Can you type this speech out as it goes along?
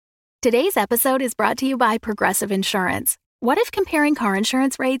Today's episode is brought to you by Progressive Insurance. What if comparing car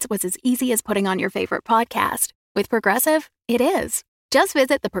insurance rates was as easy as putting on your favorite podcast? With Progressive, it is. Just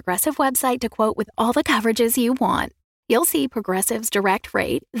visit the Progressive website to quote with all the coverages you want. You'll see Progressive's direct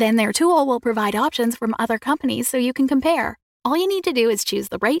rate, then their tool will provide options from other companies so you can compare. All you need to do is choose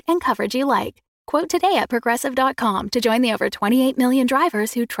the rate and coverage you like. Quote today at Progressive.com to join the over 28 million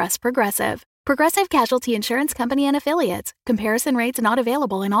drivers who trust Progressive. Progressive Casualty Insurance Company and Affiliates. Comparison rates not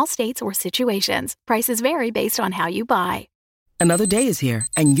available in all states or situations. Prices vary based on how you buy. Another day is here,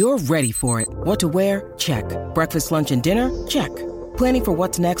 and you're ready for it. What to wear? Check. Breakfast, lunch, and dinner? Check. Planning for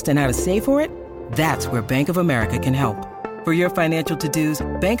what's next and how to save for it? That's where Bank of America can help. For your financial to-dos,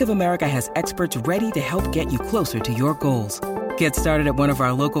 Bank of America has experts ready to help get you closer to your goals. Get started at one of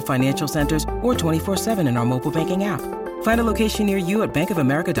our local financial centers or 24/7 in our mobile banking app. Find a location near you at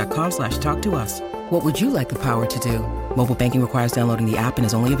bankofamerica.com/talktous. What would you like the power to do? Mobile banking requires downloading the app and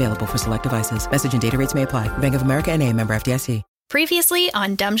is only available for select devices. Message and data rates may apply. Bank of America N.A., member FDIC. Previously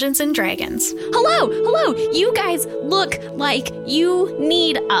on Dungeons and Dragons. Hello, you guys look like you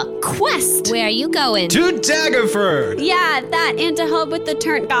need a quest. Where are you going? To Daggerford! Yeah, that, and to help with the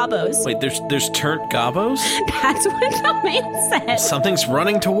turnt gobbos. Wait, there's turnt gobbos? That's what the man said. Something's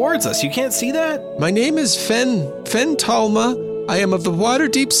running towards us. You can't see that? My name is Fen Talma. I am of the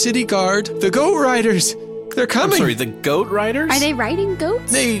Waterdeep City Guard. The Goat Riders. They're coming. I'm sorry, the Goat Riders? Are they riding goats?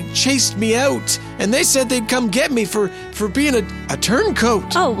 They chased me out, and they said they'd come get me for being a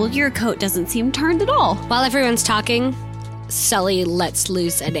turncoat. Oh, well, your coat doesn't seem turned at all. While everyone's talking, Sully lets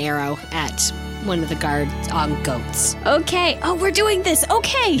loose an arrow at one of the guards on goats. Okay. Oh, we're doing this.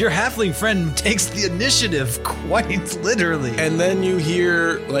 Okay. Your halfling friend takes the initiative, quite literally. And then you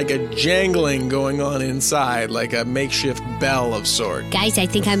hear like a jangling going on inside, like a makeshift bell of sort. Guys, I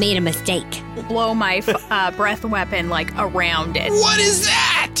think I made a mistake. Blow my breath weapon around it. What is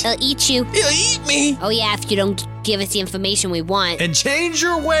that? It'll eat you. It'll eat me. Oh yeah, if you don't give us the information we want. And change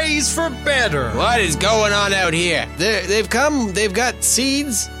your ways for better. What is going on out here? They've come. They've got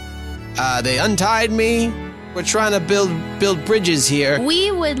seeds. They untied me. We're trying to build bridges here.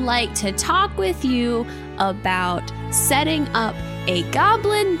 We would like to talk with you about setting up a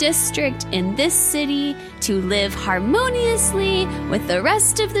goblin district in this city to live harmoniously with the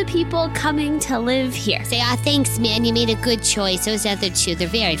rest of the people coming to live here. Say, thanks, man. You made a good choice. Those other two, they're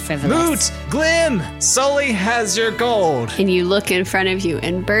very frivolous. Moot! Glim! Sully has your gold. And you look in front of you,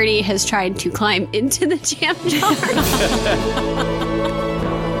 and Birdie has tried to climb into the jam jar.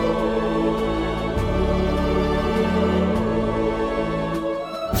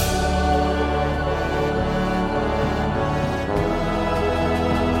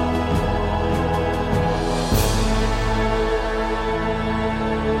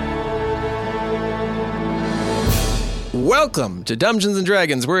 Welcome to Dungeons &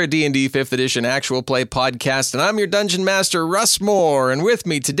 Dragons. We're a D&D 5th edition actual play podcast, and I'm your Dungeon Master, Russ Moore, and with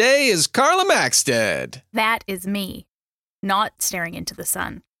me today is Carla Maxted. That is me, not staring into the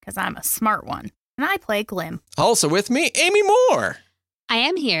sun, because I'm a smart one, and I play Glim. Also with me, Amy Moore. I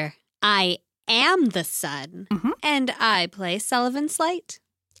am here. I am the sun, and I play Sullivan Slight.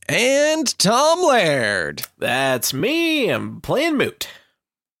 And Tom Laird. That's me. I'm playing Moot.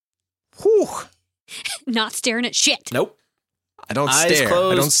 Whew. Not staring at shit. Nope. I don't Eyes stare.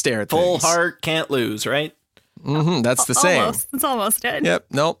 closed, I don't stare at full things. heart, can't lose, right? That's the saying. Almost. It's almost it. Yep.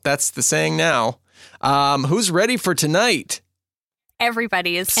 Nope. That's the saying now. Who's ready for tonight?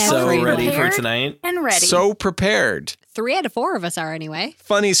 Everybody is So ready for prepared tonight. and ready. So prepared. 3 out of 4 of us are anyway.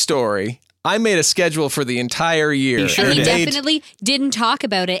 Funny story. I made a schedule for the entire year. He sure And he did. definitely didn't talk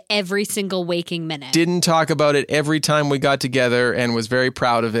about it every single waking minute. Didn't talk about it every time we got together and was very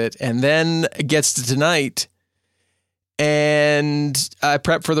proud of it. And then it gets to tonight and I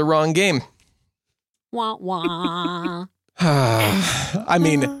prepped for the wrong game. Wah, wah. I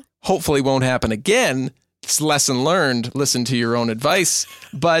mean, hopefully won't happen again. It's lesson learned. Listen to your own advice.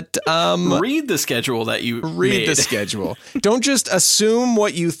 But read the schedule that you read made. the schedule. Don't just assume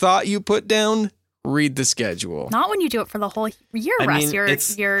what you thought you put down. Read the schedule. Not when you do it for the whole year, I Russ. mean,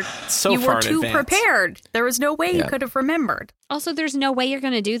 it's You're so you far were in too advance. prepared. There was no way you Yeah. could have remembered. Also, there's no way you're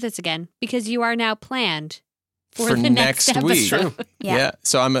going to do this again because you are now planned for the next week. episode. Yeah.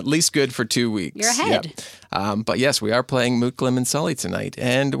 So I'm at least good for 2 weeks. You're ahead. Yeah. But yes, we are playing Moot, Glim, and Sully tonight,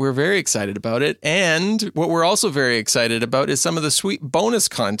 and we're very excited about it. And what we're also very excited about is some of the sweet bonus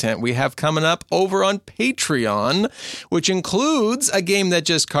content we have coming up over on Patreon, which includes a game that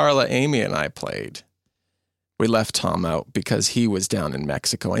just Carla, Amy, and I played. We left Tom out because he was down in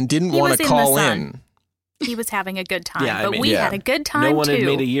Mexico and didn't He want was to in call the in. sun. He was having a good time, Yeah, I but mean, we yeah. had a good time No one too. had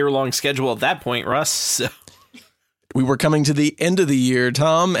made a year-long schedule at that point, Russ. So. We were coming to the end of the year,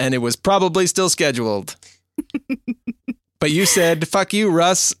 Tom, and it was probably still scheduled. But you said, fuck you,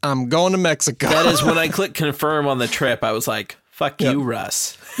 Russ. I'm going to Mexico. That is when I clicked confirm on the trip. I was like, fuck you,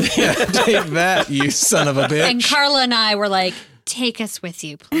 Russ. Yeah, take that, you son of a bitch. And Carla and I were like, take us with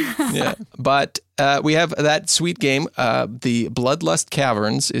you, please. Yeah, but we have that sweet game. The Bloodlust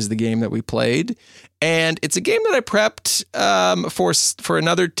Caverns is the game that we played. And it's a game that I prepped for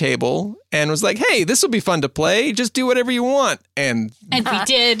another table and was like, hey, this will be fun to play. Just do whatever you want. And we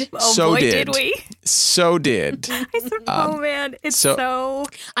did. Oh, so boy, did. did we. So did. I said, oh, man. It's so...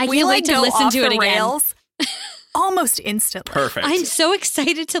 I we can't wait to go listen off to it the again. rails almost instantly. Perfect. I'm so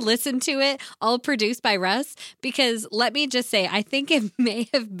excited to listen to it, all produced by Russ, because let me just say, I think it may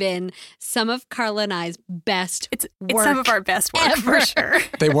have been some of Carla and I's best It's work some of our best work, ever. for sure.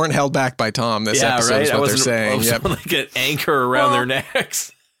 They weren't held back by Tom this episode is what they're saying. I was Yep. like an anchor around their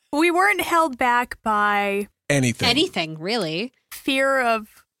necks. We weren't held back by Anything. really. fear of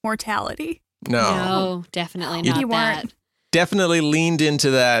mortality. No. Definitely You not weren't. that. Definitely leaned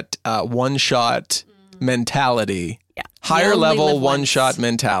into that one-shot mentality. Yeah. Higher You only level live once. one-shot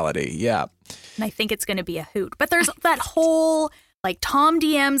mentality. Yeah. And I think it's going to be a hoot. But there's that whole, like, Tom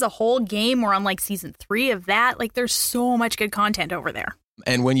DMs a whole game. We're on, like, season 3 of that. Like, there's so much good content over there.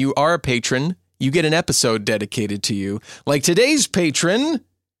 And when you are a patron, you get an episode dedicated to you. Like today's patron,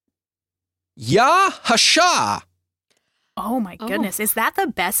 Ya Hasha. Oh, my goodness. Is that the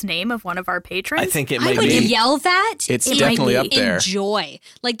best name of one of our patrons? I think it I might would be. yell that. It's It definitely might up be. there. Enjoy.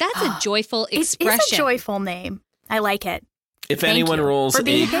 Like, that's a joyful It is expression. a joyful name. I like it. If Thank anyone you rolls for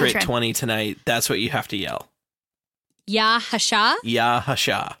being a a crit patron. 20 tonight, that's what you have to yell. Ya Hasha. Ya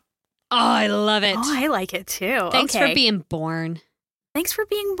Hasha. Oh, I love it. Oh, I like it too. Thanks Okay. for being born. Thanks for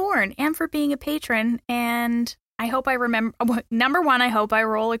being born and for being a patron. And I hope I remember. Number 1, I hope I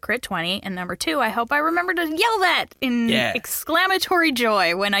roll a crit 20. And number 2, I hope I remember to yell that in exclamatory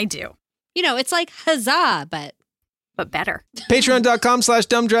joy when I do. You know, it's like huzzah, but better.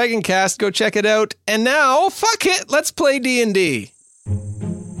 Patreon.com/dumbdragoncast. Go check it out. And now, fuck it. Let's play D&D.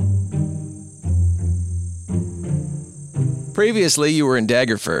 Previously, you were in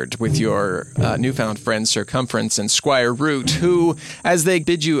Daggerford with your newfound friends Circumference and Squire Root, who, as they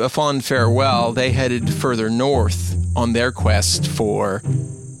bid you a fond farewell, they headed further north on their quest for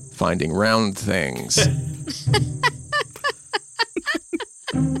finding round things.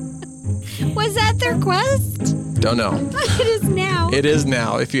 was that their quest? Don't know. It is now. It is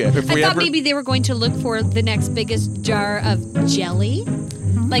now. If I thought maybe they were going to look for the next biggest jar of jelly.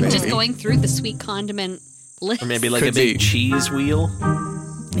 Like just going through the sweet condiment list. Or maybe like Could a big be. cheese wheel.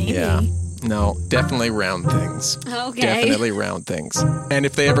 Maybe. Yeah. No, definitely round things. Okay. Definitely round things. And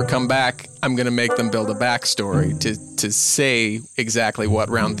if they ever come back, I'm going to make them build a backstory to say exactly what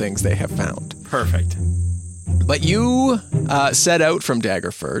round things they have found. Perfect. But you set out from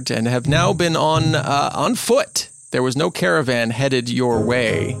Daggerford and have now been on foot. There was no caravan headed your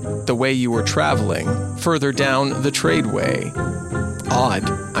way, the way you were traveling, further down the tradeway. Odd,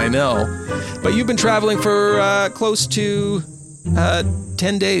 I know. But you've been traveling for close to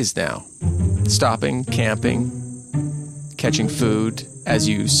 10 days now. Stopping, camping, catching food as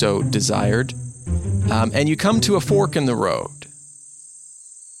you so desired. And you come to a fork in the road.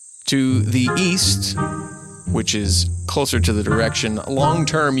 To the east, which is closer to the direction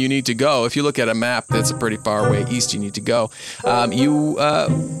long-term you need to go. If you look at a map, that's a pretty far way east you need to go. You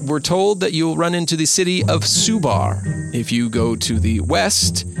were told that you'll run into the city of Subar. If you go to the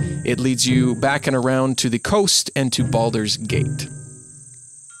west, it leads you back and around to the coast and to Baldur's Gate.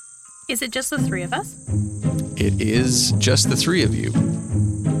 Is it just the 3 of us? It is just the 3 of you.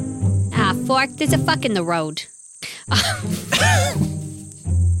 Ah, fork, there's a fuck in the road.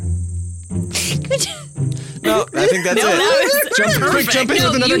 No, I think that's it. Jump in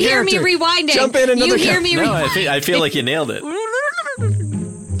with another you hear character. me rewinding. Jump in another You hear me No, rewinding. I feel like you nailed it.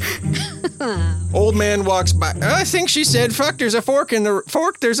 Old man walks by. I think she said, "Fuck, there's a fork in the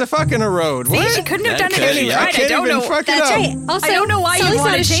fork. There's a fuck in the road." See, What? she couldn't have That done it could- any yeah, I right. I can't don't even know. fuck it That's up. right. Also, I don't know why Sully's you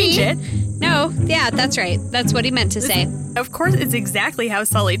want not to a change she. it. No, yeah, that's right. That's what he meant to say. Of course, it's exactly how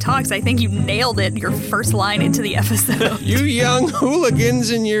Sully talks. I think you nailed it. Your first line into the episode. You young hooligans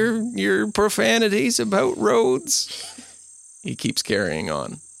and your profanities about roads. He keeps carrying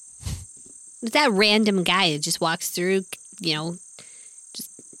on. It's that random guy who just walks through, you know, just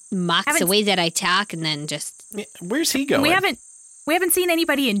mocks Haven't- the way that I talk and then just... Yeah, where's he going? We haven't seen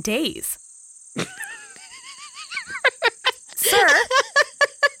anybody in days. Sir,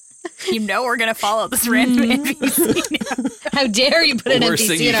 you know we're gonna follow this random NPC now. How dare you put an Worst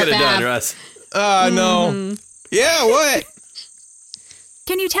thing NPC you in our could have done, path? Russ. No. Yeah, what?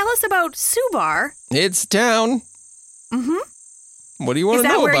 Can you tell us about Subar? It's town. Mm-hmm. What do you want to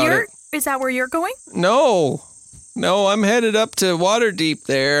know about it? Is that where you're going? No, I'm headed up to Waterdeep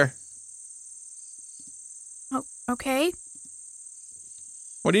there. Oh, okay.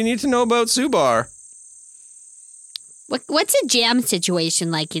 What do you need to know about Subar? What's a jam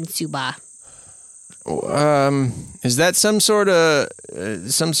situation like in Subar? Is that some sort of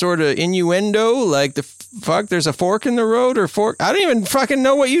innuendo? Like there's a fork in the road or fork? I don't even fucking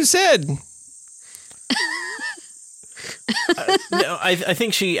know what you said. No, I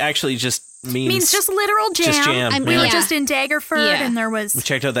think she actually just means just literal jam. Just jam. We were just in Daggerford, and there was we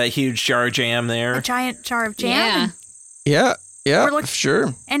checked out that huge jar of jam there. A giant jar of jam. Yeah,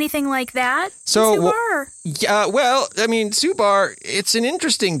 sure. Anything like that? So, Subar? Subar, it's an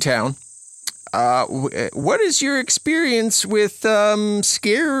interesting town. What is your experience with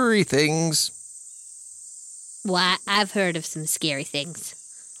scary things? Well, I've heard of some scary things.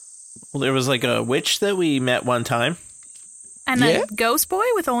 Well, there was like a witch that we met one time. And a ghost boy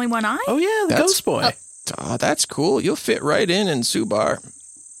with only one eye? Oh, yeah, the ghost boy. Oh, that's cool. You'll fit right in Subar.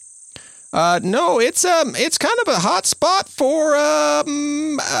 No, it's kind of a hot spot for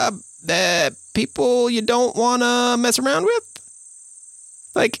people you don't want to mess around with.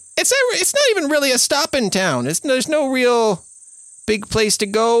 Like, it's not even really a stop in town. There's no real big place to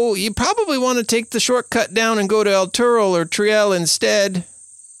go. You probably want to take the shortcut down and go to El Turil or Triel instead.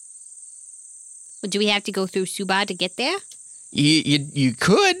 Well, do we have to go through Subar to get there? You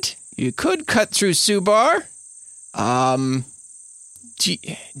could cut through Subar.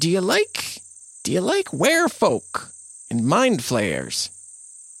 Do you like werefolk and mind flayers?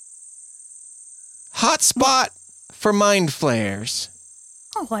 Hot spot for mind flayers.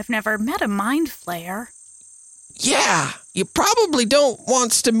 Oh, I've never met a mind flayer. Yeah, you probably don't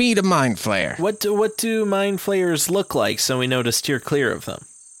want to meet a mind flayer. What do mind flayers look like so we know to steer clear of them?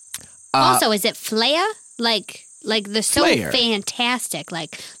 Also, is it flare? Like they're so flare. Fantastic.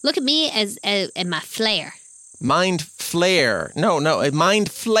 Like, look at me as my flare. Mind flare. No, a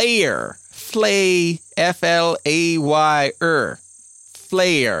mind flayer. Flay, F-L-A-Y-er.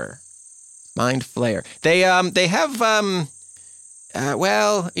 Flayer. Mind flayer. They have,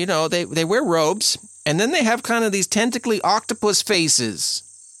 they wear robes, and then they have kind of these tentacly octopus faces.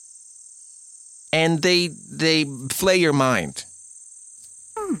 And they flay your mind.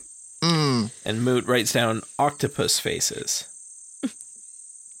 And Moot writes down octopus faces.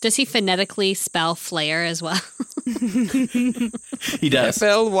 Does he phonetically spell flare as well? He does.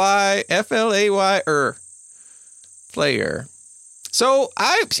 F-L-A-Y-er. Flayer. So,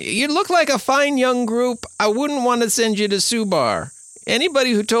 you look like a fine young group. I wouldn't want to send you to Subar.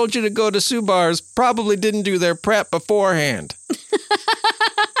 Anybody who told you to go to Subar's probably didn't do their prep beforehand.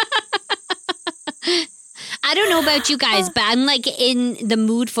 I don't know about you guys, but I'm like in the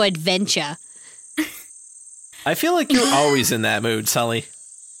mood for adventure. I feel like you're always in that mood, Sully.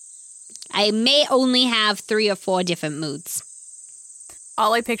 I may only have 3 or 4 different moods.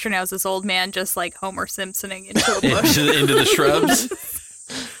 All I picture now is this old man just like Homer Simpsoning into a bush. into the shrubs.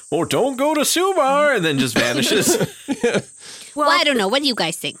 Oh, don't go to Subar, and then just vanishes. Well, I don't know. What do you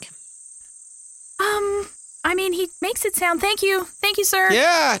guys think? I mean, he makes it sound... Thank you, sir.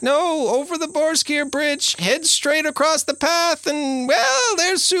 Yeah, no, over the Borskir Bridge, head straight across the path, and, well,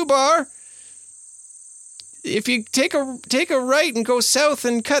 there's Subar. If you take a right and go south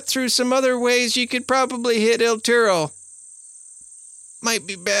and cut through some other ways, you could probably hit El Turil. Might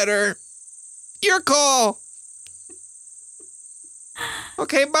be better. Your call.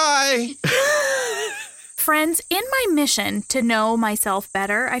 Okay, bye. Friends, in my mission to know myself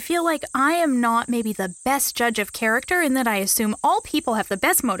better, I feel like I am not maybe the best judge of character in that I assume all people have the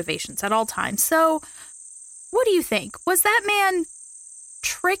best motivations at all times. So, what do you think? Was that man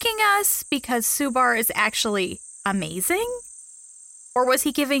tricking us because Subar is actually amazing? Or was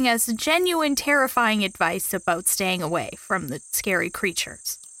he giving us genuine, terrifying advice about staying away from the scary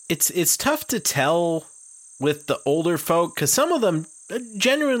creatures? It's tough to tell with the older folk, because some of them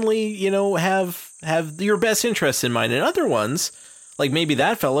genuinely, have your best interests in mind, and other ones, like maybe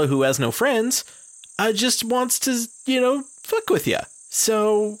that fellow who has no friends, just wants to, fuck with you.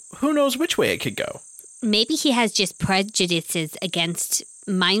 So who knows which way it could go? Maybe he has just prejudices against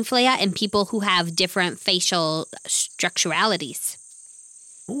mind flayer and people who have different facial structuralities.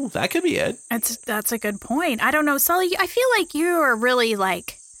 Ooh, that could be it. That's a good point. I don't know, Sully, I feel like you are really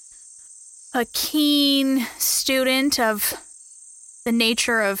like a keen student of the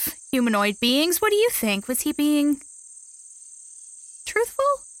nature of humanoid beings. What do you think? Was he being truthful?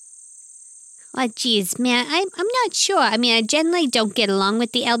 Oh, geez, man, I'm not sure. I mean, I generally don't get along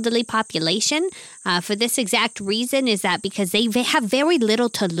with the elderly population. For this exact reason is that because they have very little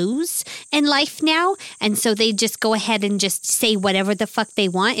to lose in life now. And so they just go ahead and just say whatever the fuck they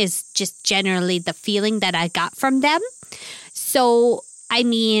want is just generally the feeling that I got from them. So, I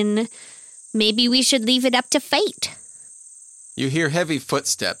mean, maybe we should leave it up to fate. You hear heavy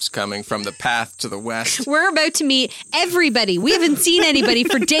footsteps coming from the path to the west. We're about to meet everybody. We haven't seen anybody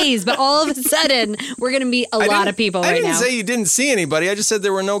for days, but all of a sudden, we're going to meet a lot of people right now. I didn't say you didn't see anybody. I just said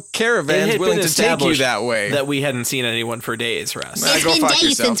there were no caravans willing to take you that way. That we hadn't seen anyone for days, Russ. It's been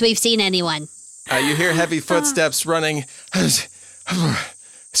days since we've seen anyone. You hear heavy footsteps running.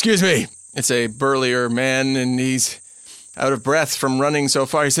 Excuse me. It's a burlier man, and he's out of breath from running so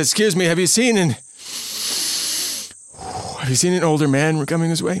far. He says, excuse me, have you seen an older man coming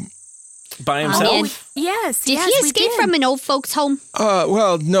this way? By himself? Yes. Did he escape from an old folks' home?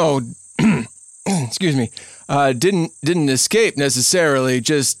 Well, no. Excuse me. Didn't escape necessarily.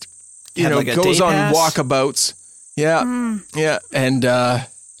 Just goes on walkabouts. Yeah, yeah, and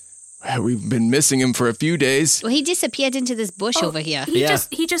we've been missing him for a few days. Well, he disappeared into this bush over here.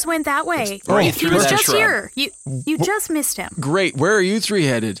 He just went that way. Right he was just here. You just missed him. Great. Where are you three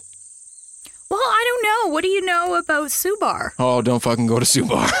headed? Well, I don't know. What do you know about Subar? Oh, don't fucking go to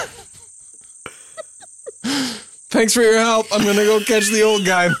Subar. Thanks for your help. I'm going to go catch the old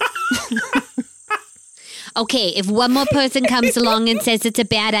guy. Okay, if one more person comes along and says it's a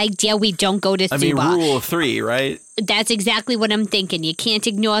bad idea, we don't go to Subar. I mean, rule of 3, right? That's exactly what I'm thinking. You can't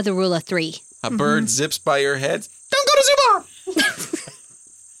ignore the rule of 3. A bird zips by your head. Don't go to Subar!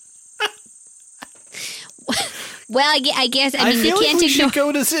 Well, I guess, I mean, you can't we ignore... should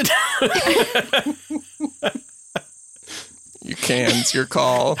go to sit. You can. It's your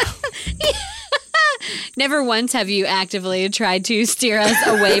call. Never once have you actively tried to steer us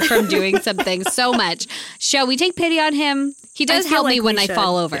away from doing something so much. Shall we take pity on him? He does help me when I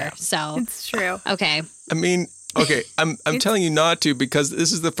fall over, so... It's true. Okay. I mean... Okay, I'm telling you not to because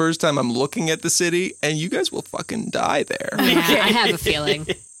this is the first time I'm looking at the city, and you guys will fucking die there. Yeah, I have a feeling.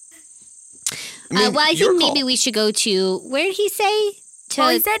 Well, I think maybe we should go to, where did he say? Well,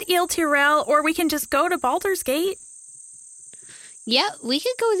 he said Il Tyrell, or we can just go to Baldur's Gate. Yeah, we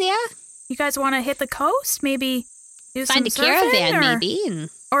could go there. You guys want to hit the coast? Maybe do find a some caravan, surfing, maybe.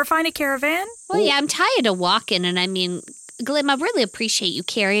 Or find a caravan? Well, yeah, I'm tired of walking, and I mean, Glim, I really appreciate you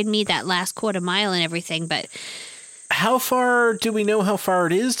carrying me that last quarter mile and everything, but... How far, do we know how far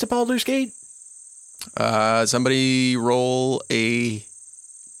it is to Baldur's Gate? Somebody roll a...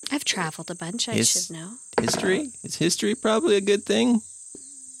 I've traveled a bunch, I should know. History? Is history probably a good thing?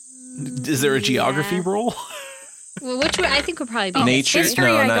 Is there a geography roll? Well, which I think would probably be nature. History,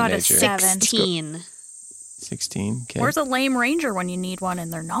 no, I not got nature. a 7. 16. 16. Okay. Where's a lame ranger when you need one in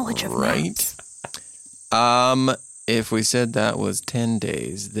their knowledge of maps? If we said that was 10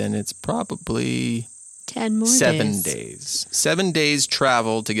 days, then it's probably 10 more 7 days. 7 days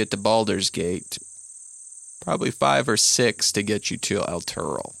travel to get to Baldur's Gate. Probably 5 or 6 to get you to El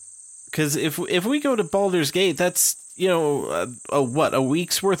Turil. Because if we go to Baldur's Gate, that's, a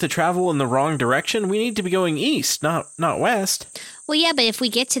week's worth of travel in the wrong direction? We need to be going east, not west. Well, yeah, but if we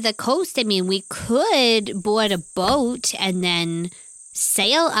get to the coast, I mean, we could board a boat and then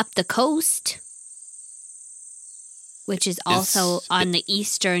sail up the coast, which is also on the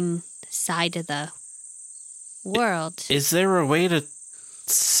eastern side of the world. Is there a way to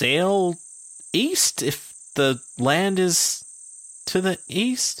sail east if the land is to the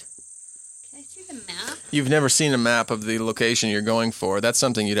east? Map? You've never seen a map of the location you're going for. That's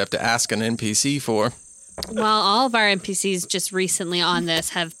something you'd have to ask an NPC for. Well, all of our NPCs just recently on this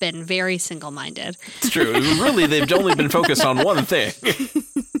have been very single-minded. It's true. Really, they've only been focused on one thing.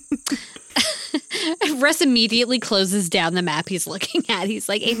 Russ immediately closes down the map he's looking at. He's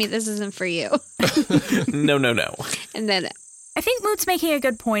like, Amy, this isn't for you. No. And then... I think Moot's making a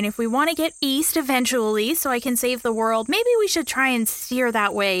good point. If we want to get east eventually so I can save the world, maybe we should try and steer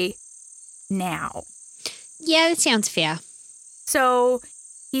that way now. Yeah, that sounds fair. So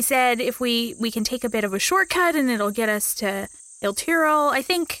he said if we can take a bit of a shortcut and it'll get us to Il Tyrell, I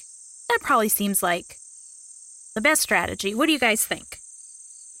think that probably seems like the best strategy. What do you guys think?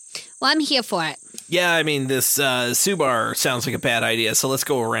 Well, I'm here for it. Yeah, I mean, this Subar sounds like a bad idea, so let's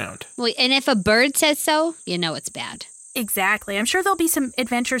go around. Well, and if a bird says so, you know it's bad. Exactly. I'm sure there'll be some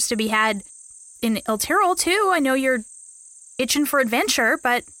adventures to be had in Il Tyrell, too. I know you're itching for adventure,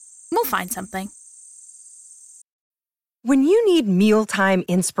 but we'll find something. When you need mealtime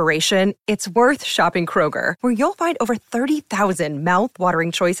inspiration, it's worth shopping Kroger, where you'll find over 30,000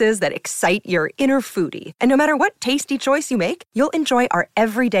 mouth-watering choices that excite your inner foodie. And no matter what tasty choice you make, you'll enjoy our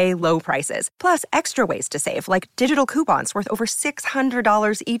everyday low prices, plus extra ways to save, like digital coupons worth over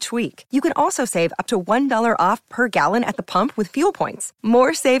 $600 each week. You can also save up to $1 off per gallon at the pump with fuel points.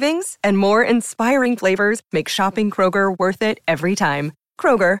 More savings and more inspiring flavors make shopping Kroger worth it every time.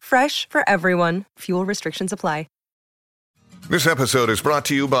 Kroger, fresh for everyone. Fuel restrictions apply. This episode is brought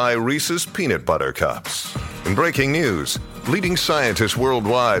to you by Reese's Peanut Butter Cups. In breaking news, leading scientists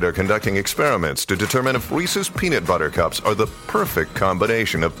worldwide are conducting experiments to determine if Reese's Peanut Butter Cups are the perfect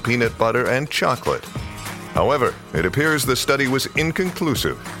combination of peanut butter and chocolate. However, it appears the study was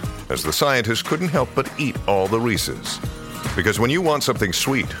inconclusive, as the scientists couldn't help but eat all the Reese's. Because when you want something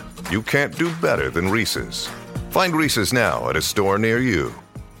sweet, you can't do better than Reese's. Find Reese's now at a store near you.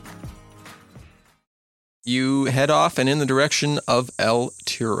 You head off and in the direction of El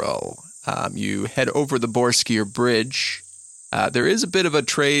Tiro. You head over the Borskier Bridge. There is a bit of a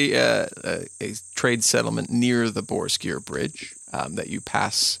trade settlement near the Borskier Bridge that you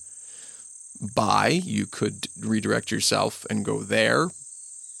pass by. You could redirect yourself and go there.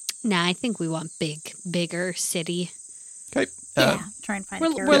 Nah, I think we want bigger city. Okay. Try and find a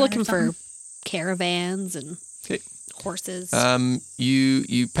caravan. We're looking for caravans and horses.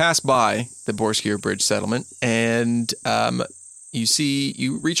 You pass by the Borskier Bridge settlement, and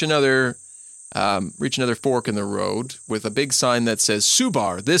you reach another fork in the road with a big sign that says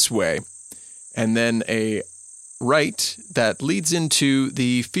Subar this way, and then a right that leads into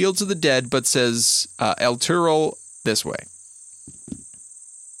the Fields of the Dead, but says El Tiro this way.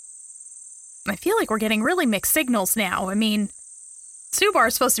 I feel like we're getting really mixed signals now. I mean, Subar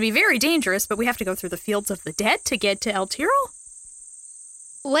is supposed to be very dangerous, but we have to go through the Fields of the Dead to get to El Tiro?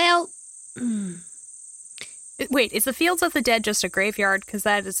 Well, wait, is the Fields of the Dead just a graveyard? Because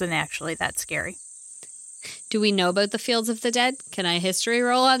that isn't actually that scary. Do we know about the Fields of the Dead? Can I history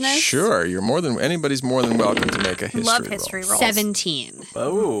roll on this? Sure, anybody's more than welcome to make a history roll. Love history rolls. 17.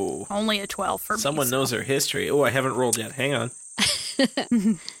 Oh. Only a 12 for me. Someone knows their history. Oh, I haven't rolled yet. Hang on.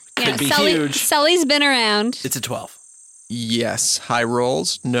 Could be Sully, huge. Sully's been around. It's a 12. Yes, high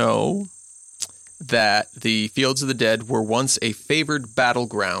rolls know that the Fields of the Dead were once a favored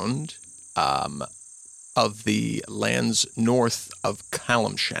battleground of the lands north of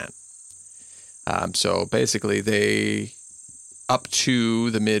Kalimshan. So basically, up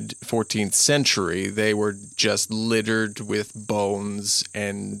to the mid-14th century, they were just littered with bones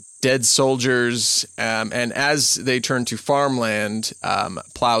and dead soldiers. And as they turned to farmland,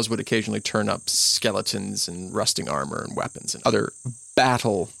 plows would occasionally turn up skeletons and rusting armor and weapons and other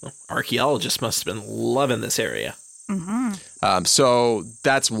battle. Archaeologists must have been loving this area. Mm-hmm. So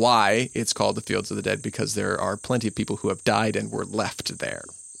that's why it's called the Fields of the Dead, because there are plenty of people who have died and were left there.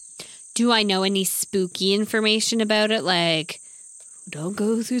 Do I know any spooky information about it? Like, don't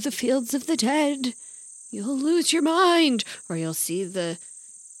go through the Fields of the Dead. You'll lose your mind. Or you'll see the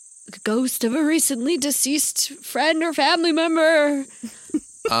ghost of a recently deceased friend or family member.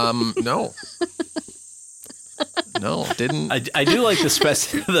 No. No, didn't. I do like the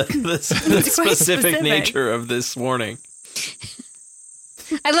specific nature of this warning.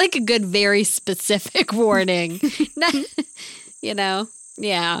 I like a good, very specific warning.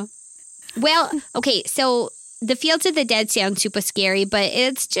 Yeah. Well, okay, so the Fields of the Dead sound super scary, but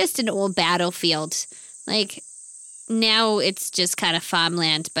it's just an old battlefield. Like, now it's just kind of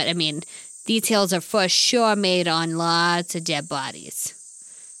farmland, but I mean, these hills are for sure made on lots of dead bodies.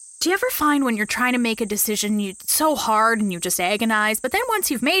 Do you ever find when you're trying to make a decision, it's so hard and you just agonize, but then once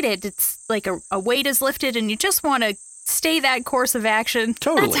you've made it, it's like a weight is lifted and you just want to stay that course of action?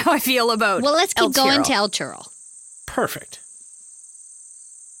 Totally. That's how I feel about Well, let's keep El Tiro. going to El Tiro. Perfect.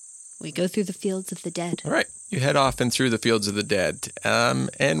 We go through the Fields of the Dead. All right. You head off and through the Fields of the Dead.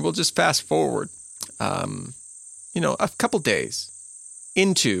 And we'll just fast forward, a couple days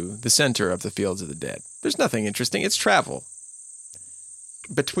into the center of the Fields of the Dead. There's nothing interesting. It's travel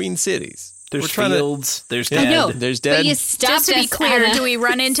between cities. There's fields. There's dead. I know. There's dead. But you stopped Just to be us, clear, Anna. do we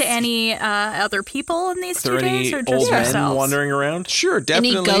run into any other people in these 2 days, or Old just men ourselves? wandering around. Sure,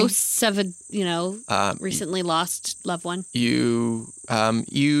 definitely. Any ghosts of a, recently lost loved one? You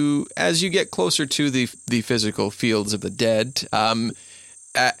as you get closer to the physical Fields of the Dead,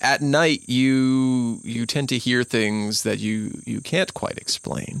 at night you tend to hear things that you can't quite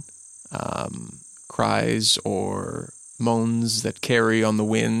explain, cries or moans that carry on the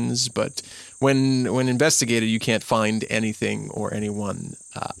winds, but when investigated, you can't find anything or anyone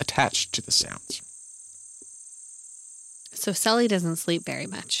attached to the sounds. So Sully doesn't sleep very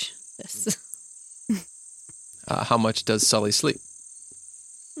much. How much does Sully sleep?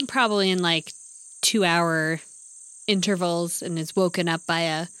 Probably in like 2-hour intervals, and is woken up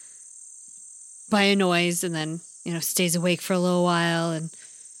by a noise, and then stays awake for a little while and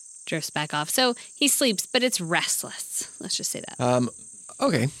drifts back off. So he sleeps, but it's restless. Let's just say that.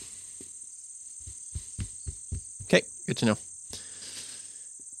 Okay. Okay, good to know.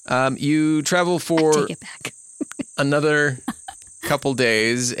 You travel for take it back. another couple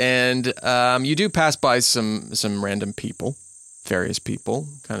days, and you do pass by some random people, various people,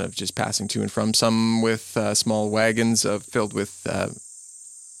 kind of just passing to and from. Some with small wagons filled with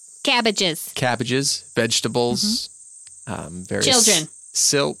cabbages, vegetables, various children,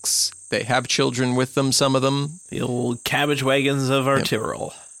 silks. They have children with them. Some of them, the old cabbage wagons of our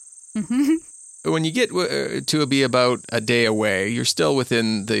Tyrol. Mm-hmm. When you get to be about a day away, you're still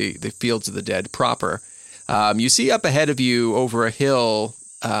within the Fields of the Dead proper. You see up ahead of you over a hill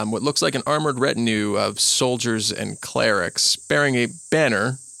what looks like an armored retinue of soldiers and clerics bearing a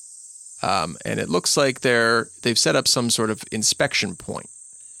banner, and it looks like they've set up some sort of inspection point.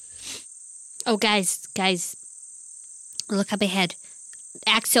 Oh, guys, look up ahead.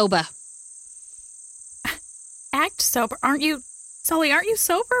 Act sober. Act sober? Sully, aren't you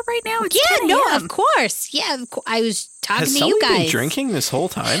sober right now? It's yeah, 10 no, a.m. of course. Yeah, I was talking Has to Sully you guys. been drinking this whole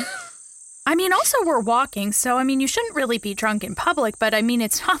time? I mean, also we're walking, so I mean, you shouldn't really be drunk in public, but I mean,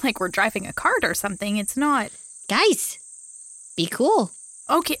 it's not like we're driving a cart or something. It's not. Guys, be cool.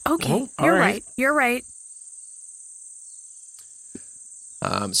 Okay. Oh, You're right. right. You're right.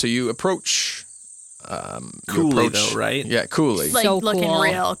 So you approach. Coolly, though, right? Yeah, coolly. Like So looking cool.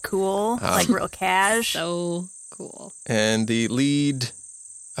 real cool, like real cash. So cool. And the lead,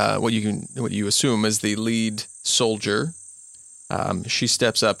 what you assume is the lead soldier, she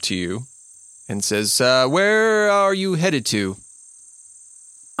steps up to you and says, "Where are you headed to?"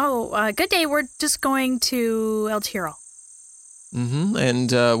 Oh, good day. We're just going to El Tyrol. Mm-hmm.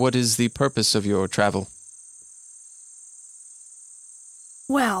 And what is the purpose of your travel?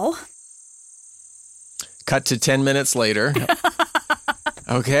 Well, Cut to 10 minutes later.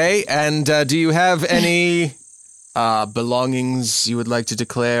 Okay, and do you have any belongings you would like to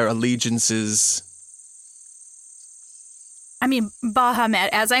declare allegiances? I mean, Bahamut,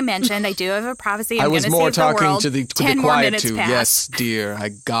 as I mentioned, I do have a prophecy. I I'm was gonna more save the talking world. to the 10 more quiet minutes two. pass. Yes, dear, I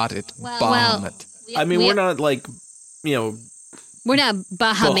got it. Well, Bahamut. I mean, we're not like, We're not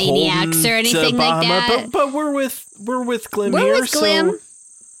Bahamaniacs or anything like that. But we're with Glim We're here, with Glim. so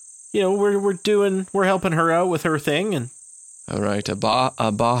we're helping her out with her thing, and All right, a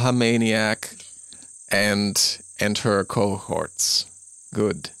Bahamaniac and her cohorts.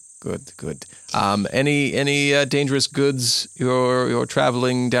 Good. Any dangerous goods you're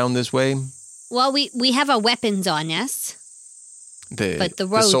traveling down this way? Well, we have our weapons on us. But the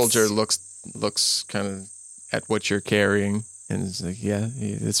roads- soldier looks kind of at what you're carrying and is like, yeah,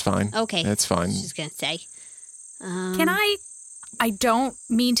 it's fine. Okay. That's fine. She's going to say. Can I don't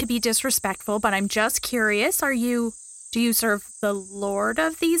mean to be disrespectful, but I'm just curious. Do you serve the Lord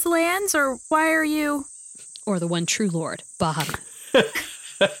of these lands, or why are you? Or the one true Lord, Bahamut.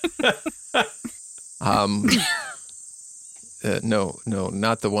 No,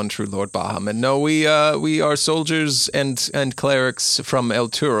 not the one true Lord Bahamut. No, we are soldiers and clerics from El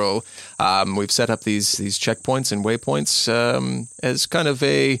Tyrol. We've set up these checkpoints and waypoints as kind of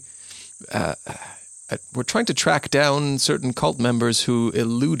we're trying to track down certain cult members who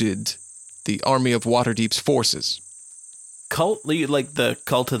eluded the army of Waterdeep's forces. cult, like the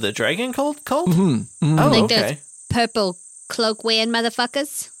Cult of the Dragon cult? Mm-hmm. Mm-hmm. Oh, Like okay. those purple cloak wearing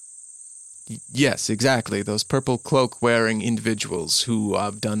motherfuckers? Yes, exactly. Those purple cloak-wearing individuals who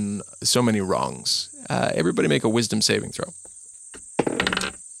have done so many wrongs. Everybody make a wisdom saving throw.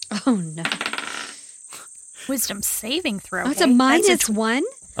 Oh, no. Wisdom saving throw. Oh, it's a -1?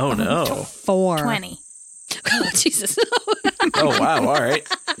 Oh, no. 4. 20. Oh, Jesus. Oh, wow. All right.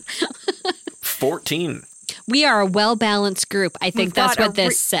 14. We are a well-balanced group. I think We've that's got what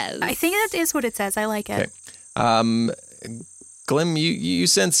this says. I think that is what it says. I like it. Okay. Glim, you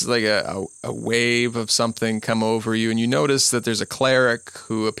sense like a wave of something come over you, and you notice that there's a cleric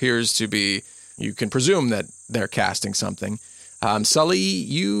who appears to be, you can presume that they're casting something. Sully,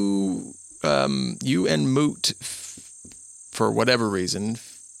 you and Moot, for whatever reason,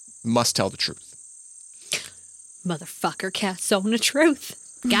 must tell the truth. Motherfucker casts on the truth.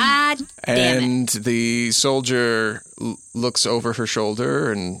 God damn it. And the soldier looks over her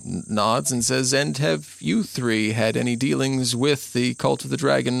shoulder and nods and says, "And have you three had any dealings with the Cult of the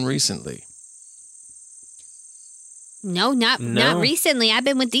Dragon recently?" No, not recently. I've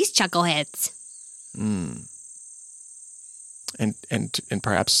been with these chuckleheads. And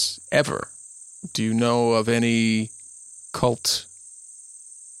perhaps ever. do you know of any cult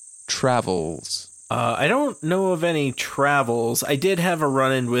travels? I don't know of any travels. I did have a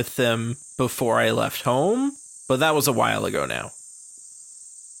run-in with them before I left home, but that was a while ago now.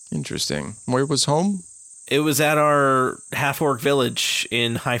 Interesting. Where was home? It was at our half-orc village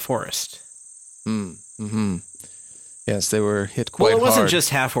in High Forest. Mm-hmm. Yes, they were hit quite hard. Well, it wasn't just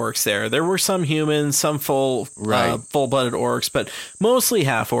half-orcs there. There were some humans, some full-blooded orcs, but mostly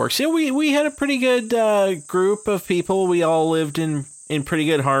half-orcs. Yeah, we had a pretty good group of people. We all lived in pretty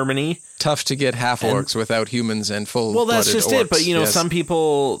good harmony. Tough to get half-orcs without humans and full-blooded orcs. Well, that's just it. But, yes. some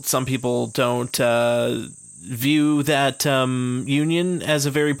people don't view that union as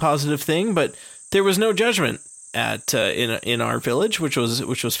a very positive thing, but there was no judgment at in our village, which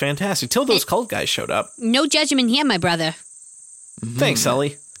was fantastic till those cult guys showed up. No judgment here, my brother. Mm-hmm. Thanks,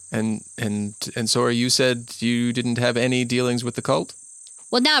 Sully. And Sora, you said you didn't have any dealings with the cult?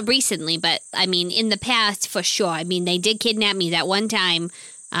 Well, not recently, but I mean, in the past, for sure. I mean, they did kidnap me that one time,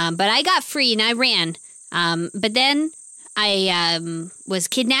 but I got free and I ran. But then I was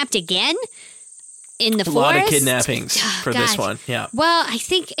kidnapped again in the forest. A lot of kidnappings for this one, yeah. Well, I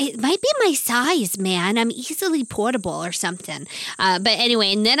think it might be my size, man. I'm easily portable or something. But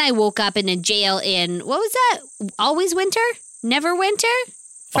anyway, and then I woke up in a jail in, what was that? Always winter? Never winter?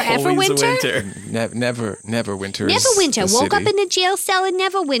 Forever Always winter? Never winter. Neverwinter. Woke up in a jail cell in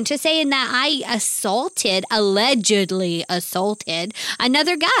Neverwinter saying that I allegedly assaulted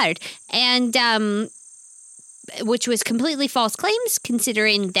another guard. And, which was completely false claims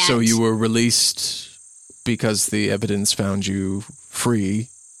considering that. So you were released because the evidence found you free?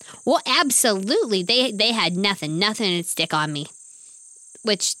 Well, absolutely. They had nothing to stick on me.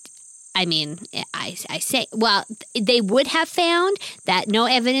 Which, I mean, I say, well, they would have found that no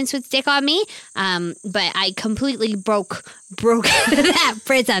evidence would stick on me, but I completely broke that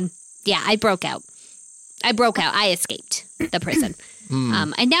prison. Yeah, I broke out. I escaped the prison.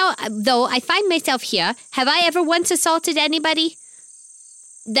 And now, though, I find myself here. Have I ever once assaulted anybody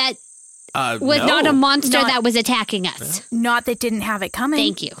that was not a monster that was attacking us? Not that didn't have it coming.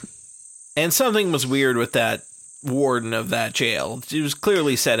 Thank you. And something was weird with that warden of that jail. He was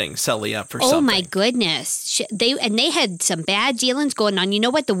clearly setting Sully up for something. Oh my goodness! They had some bad dealings going on. You know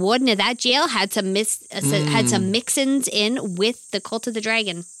what? The warden of that jail had some mix-ins in with the Cult of the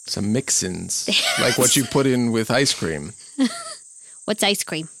Dragon. Some mix-ins, like what you put in with ice cream. What's ice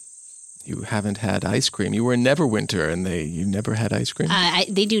cream? You haven't had ice cream. You were in Neverwinter, and you never had ice cream.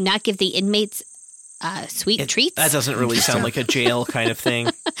 They do not give the inmates sweet treats. That doesn't really sound like a jail kind of thing.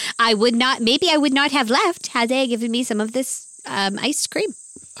 Maybe I would not have left had they given me some of this ice cream.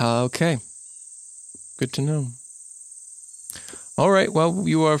 Okay. Good to know. All right. Well,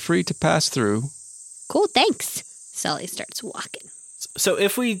 you are free to pass through. Cool. Thanks. Sully starts walking. So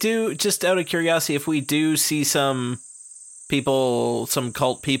if we do, just out of curiosity, if we do see some people, some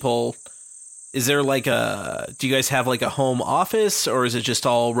cult people, is there do you guys have like a home office, or is it just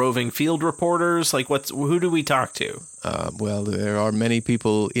all roving field reporters? Like who do we talk to? Well, there are many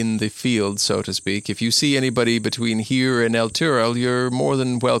people in the field, so to speak. If you see anybody between here and El Turel, you're more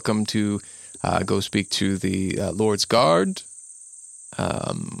than welcome to go speak to the Lord's Guard.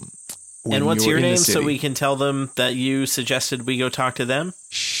 And what's your name so we can tell them that you suggested we go talk to them?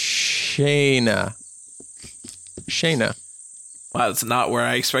 Shayna. Wow, that's not where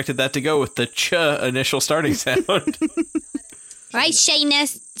I expected that to go with the ch initial starting sound. All right, Shayna,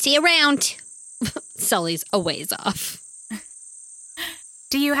 see you around. Sully's a ways off.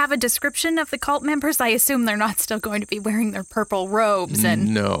 Do you have a description of the cult members? I assume they're not still going to be wearing their purple robes.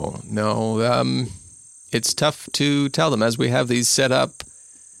 And No. It's tough to tell them as we have these set up.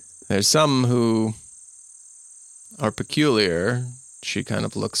 There's some who are peculiar. She kind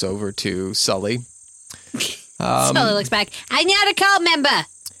of looks over to Sully. Sully looks back. I'm not a cult member.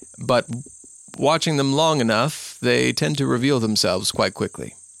 But watching them long enough, they tend to reveal themselves quite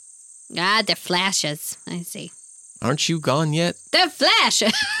quickly. They're flashes. I see. Aren't you gone yet? They're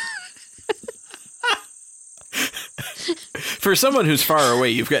flashes. For someone who's far away,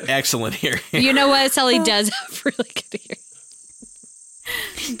 you've got excellent hearing. You know what? Sully does have really good hearing.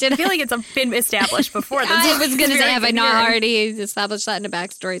 I feel like it's been established before. I was going to say, have I not already established that in a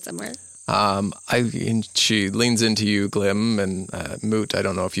backstory somewhere? She leans into you, Glim, and Moot. I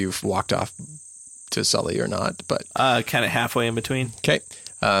don't know if you've walked off to Sully or not, but kind of halfway in between. Okay.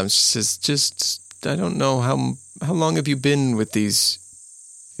 She says, just I don't know how long have you been with these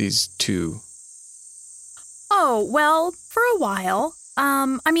two? Oh, well, for a while.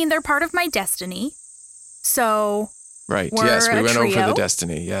 I mean, they're part of my destiny, so. Right. Yes, we went over the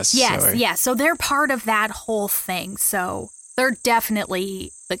destiny. Yes. Yes. Yes. So they're part of that whole thing. So they're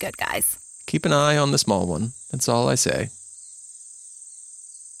definitely the good guys. keep an eye on the small one. That's all I say.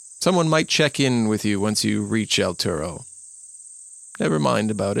 Someone might check in with you once you reach El Toro. Never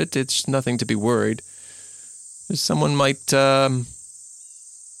mind about it. It's nothing to be worried. Someone might ask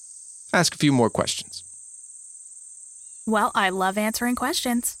a few more questions. Well, I love answering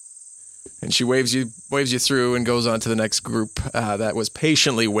questions. And she waves you through and goes on to the next group that was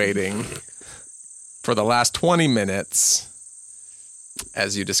patiently waiting for the last 20 minutes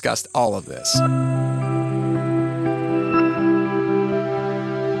as you discussed all of this.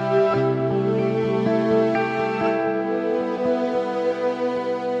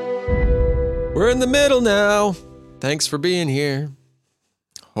 We're in the middle now. Thanks for being here.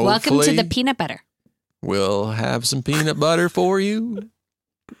 Welcome to the peanut butter. We'll have some peanut butter for you.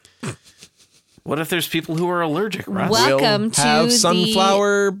 What if there's people who are allergic, Russ? Welcome we'll to have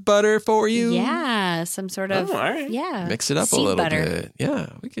sunflower butter for you. Yeah, some sort of. Oh, all right. Yeah. Mix it up a seed little butter. bit. Yeah,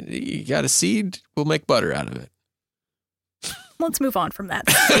 you got a seed, we'll make butter out of it. Let's move on from that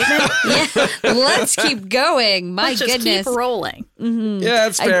statement. Yeah, let's keep going. My Let's just goodness. keep rolling. Mm-hmm. Yeah,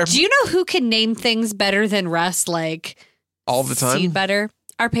 that's fair. Do you know who can name things better than Russ, like all the time? seed butter?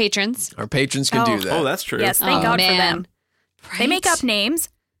 Our patrons. Our patrons can do that. Oh, that's true. Yes, thank God for them. Right? They make up names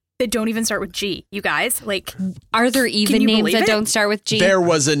that don't even start with G. You guys, like, Are there even you names believe that it? don't start with G? There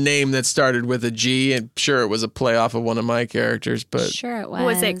was a name that started with a G, and sure, it was a play off of one of my characters, but Sure it was.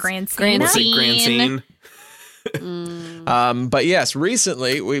 was it Grand Grand Scene? Grand Scene. but yes,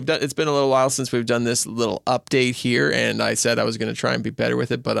 recently it's been a little while since we've done this little update here, and I said I was going to try and be better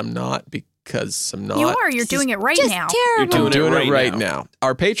with it, but I'm not because I'm not. You are. You're doing it right Just now. terrible. You're I'm doing it it right right now.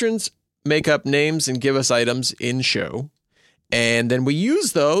 Our patrons make up names and give us items in show, and then we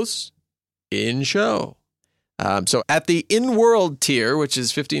use those in show. So at the in-world tier, which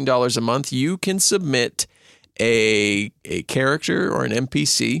is $15 a month, you can submit a character or an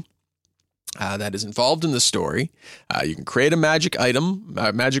NPC that is involved in the story. You can create a magic item,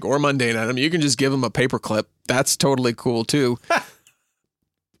 magic or mundane item. You can just give them a paperclip. That's totally cool too.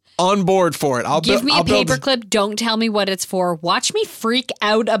 On board for it. Give me a paperclip. Don't tell me what it's for. Watch me freak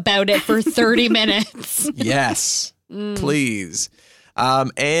out about it for 30 minutes. Yes, please.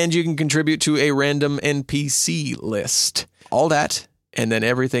 And you can contribute to a random NPC list. All that, and then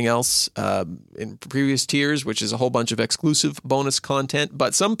everything else in previous tiers, which is a whole bunch of exclusive bonus content.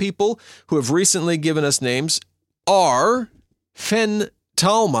 But some people who have recently given us names are Fen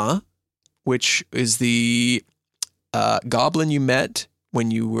Talma, which is the goblin you met when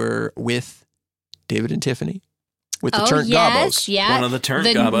you were with David and Tiffany. With the turnt gobos. Yeah. One of the turnt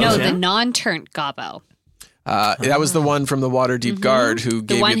gobos. No, yeah. the non-turnt gobbo. That was the one from the Waterdeep Guard who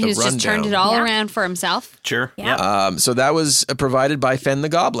gave The one you the who's rundown. just turned it all around for himself. Sure. Yeah. So that was provided by Fen the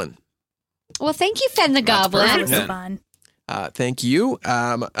Goblin. Well, thank you, Fen the Goblin. That perfect. was Yeah. fun. Thank you.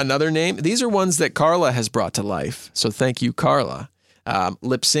 Another name. These are ones that Carla has brought to life. So thank you, Carla.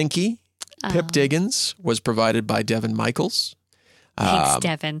 Lipsinky, Pip Diggins was provided by Devin Michaels. Thanks,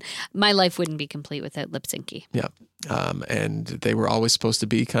 Devin. My life wouldn't be complete without Lipsinky. Yeah. And they were always supposed to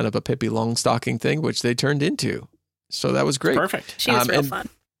be kind of a Pippi Longstocking thing, which they turned into. So that was great. Perfect. She was real and fun.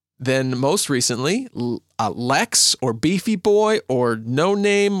 Then most recently, Lex or Beefy Boy or No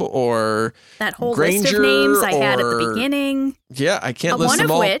Name or That whole Granger list of names I had at the or- beginning. yeah, I can't list One them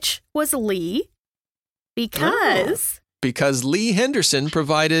of all which was Lee, because Lee Henderson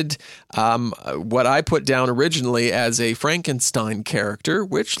provided what I put down originally as a Frankenstein character,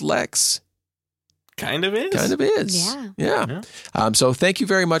 which Lex Kind of is. kind of is. Yeah. So thank you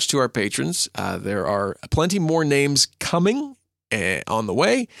very much to our patrons. There are plenty more names coming on the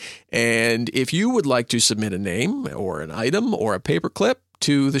way. And if you would like to submit a name or an item or a paperclip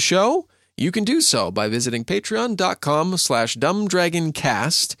to the show, you can do so by visiting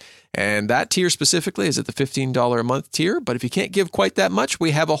patreon.com/dumbdragoncast. And that tier specifically is at the $15 a month tier. But if you can't give quite that much,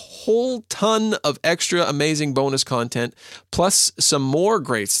 we have a whole ton of extra amazing bonus content, plus some more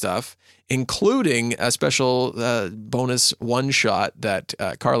great stuff, including a special bonus one-shot that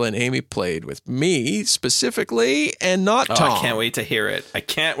Carla and Amy played with me specifically, and not Tom. I can't wait to hear it. I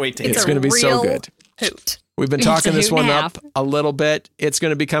can't wait to hear It's it. going to be so real good. hoot. We've been It's a talking this hoot and one a up half. a little bit. It's going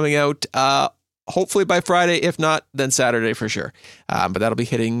to be coming out hopefully by Friday. If not, then Saturday for sure. But that'll be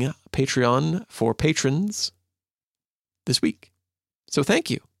hitting Patreon for patrons this week. So thank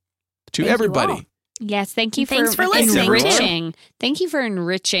you to Thank you everybody. all. Yes, thank you Thanks for listening, enriching. Thank you for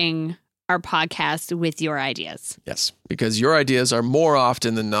enriching our podcast with your ideas. Yes, because your ideas are more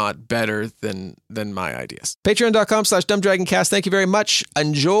often than not better than my ideas. Patreon.com/dumbdragoncast. Thank you very much.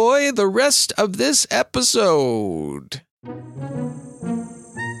 Enjoy the rest of this episode.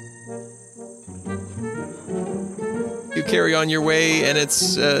 You carry on your way, and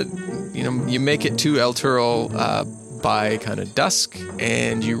it's you make it to El Turo by kind of dusk,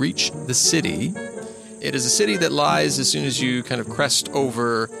 and you reach the city. It is a city that lies as soon as you kind of crest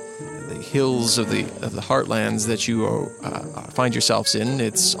over the hills of the heartlands that you find yourselves in.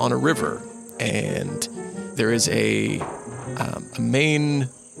 It's on a river, and there is a main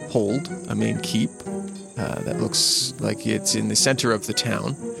hold, a main keep that looks like it's in the center of the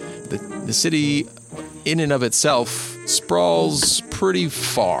town. The city, in and of itself, sprawls pretty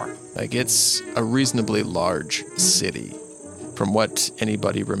far. Like, it's a reasonably large city. From what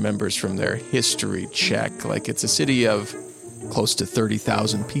anybody remembers from their history check, like, it's a city of close to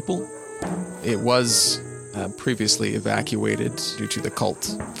 30,000 people. It was previously evacuated due to the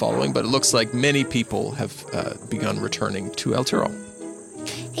cult following, but it looks like many people have begun returning to El Turo.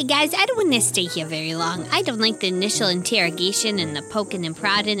 Hey guys, I don't want to stay here very long. I don't like the initial interrogation and the poking and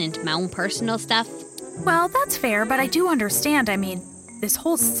prodding into my own personal stuff. Well, that's fair, but I do understand. I mean, this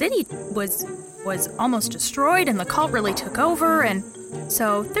whole city was almost destroyed and the cult really took over, and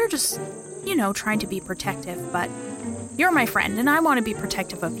so they're just, trying to be protective, but you're my friend and I want to be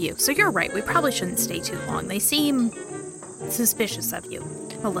protective of you. So you're right, we probably shouldn't stay too long. They seem suspicious of you,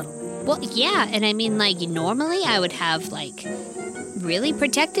 a little. Well, yeah, and I mean, normally I would have, really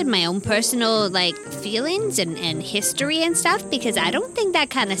protected my own personal, feelings and history and stuff, because I don't think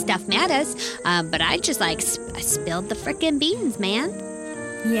that kind of stuff matters. But I just, I spilled the frickin' beans, man.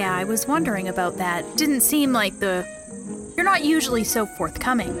 Yeah, I was wondering about that. Didn't seem like you're not usually so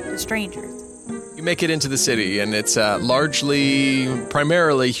forthcoming to strangers. You make it into the city, and it's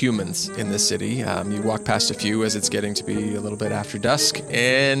primarily humans in this city. You walk past a few as it's getting to be a little bit after dusk,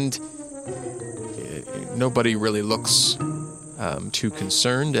 and nobody really looks too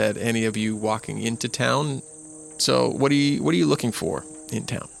concerned at any of you walking into town. So what are you looking for in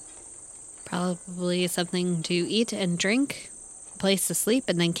town? Probably something to eat and drink, a place to sleep,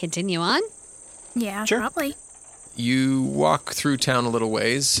 and then continue on. Yeah, sure. Probably. You walk through town a little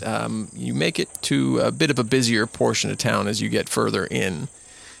ways. You make it to a bit of a busier portion of town as you get further in.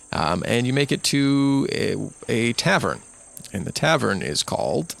 And you make it to a tavern. And the tavern is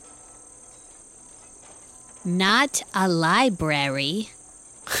called... Not a library.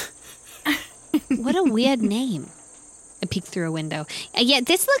 What a weird name. I peek through a window. Yeah,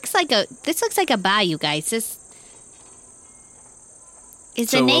 this looks like a bar, you guys. This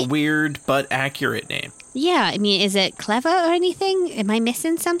is a weird but accurate name. Yeah, I mean, is it clever or anything? Am I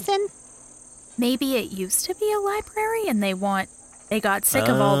missing something? Maybe it used to be a library and they got sick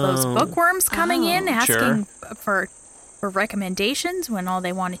of all those bookworms coming in asking for recommendations when all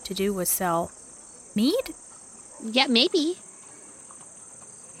they wanted to do was sell mead? Yeah, maybe.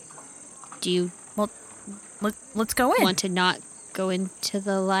 Do you... Well, let's go in. Want to not go into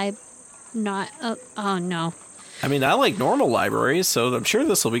the not... oh, no. I mean, I like normal libraries, so I'm sure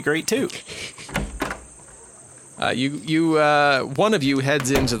this will be great, too. One of you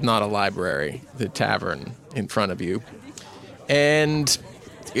heads into Not a Library, the tavern in front of you. And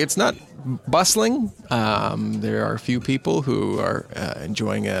it's not bustling. There are a few people who are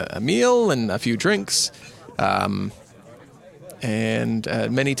enjoying a meal and a few drinks. And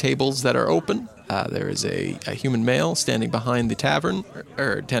many tables that are open. There is a human male standing behind the tavern,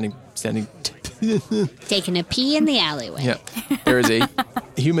 or standing taking a pee in the alleyway. Yeah. There is a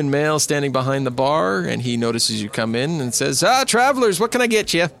human male standing behind the bar, and he notices you come in and says, travelers, what can I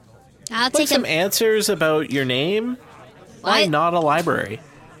get you? I'll take some answers about your name. Why not a library?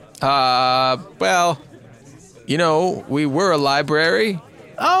 Well, we were a library.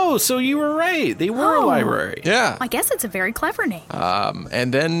 Oh, so you were right. They were a library. Yeah. I guess it's a very clever name.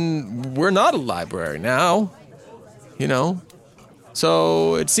 And then we're not a library now.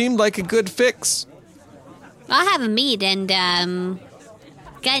 So it seemed like a good fix. I'll have a mead and, got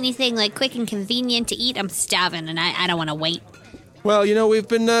anything quick and convenient to eat? I'm starving and I don't want to wait. Well, we've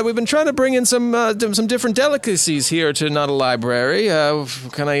been trying to bring in some different delicacies here to Not a Library.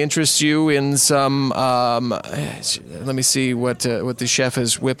 Can I interest you in some? Let me see what the chef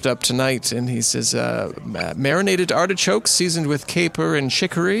has whipped up tonight. And he says, marinated artichokes seasoned with caper and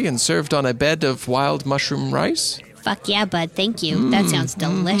chicory and served on a bed of wild mushroom rice. Fuck yeah, bud! Thank you. That sounds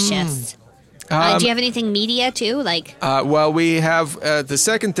delicious. Do you have anything media too? Well, we have the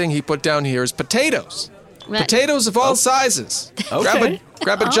second thing he put down here is potatoes. Right. Potatoes of all sizes. Okay.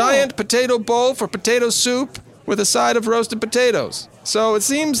 Grab a giant potato bowl for potato soup with a side of roasted potatoes. So it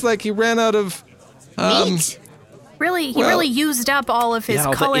seems like he ran out of meat. He really used up all of his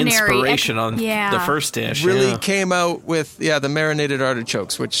culinary the inspiration on the first dish. Really came out with the marinated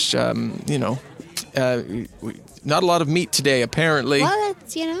artichokes, which not a lot of meat today apparently. Well,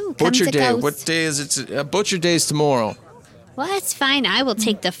 it's Butcher Day. goes. What day is it? Butcher Day's tomorrow. Well, that's fine. I will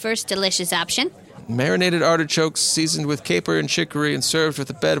take the first delicious option. Marinated artichokes seasoned with caper and chicory and served with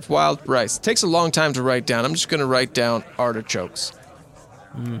a bed of wild rice. It takes a long time to write down. I'm just going to write down artichokes.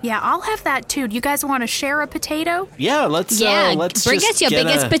 Yeah, I'll have that too. Do you guys want to share a potato? Yeah, let's bring just us your get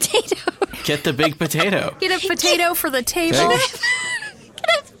biggest potato. Get the big potato. Get a potato for the table.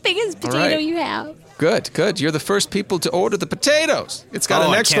 Get the biggest potato you have. Good. You're the first people to order the potatoes. It's got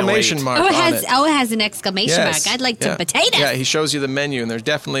an exclamation mark on it. Oh, it has an exclamation mark. I'd like some potatoes. Yeah, he shows you the menu, and there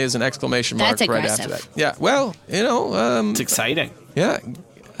definitely is an exclamation mark right after that. Yeah, well, it's exciting. Yeah,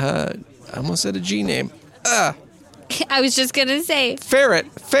 I almost said a G name. I was just gonna say Ferret.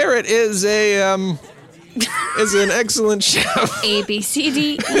 Ferret is an excellent chef. A, B, C,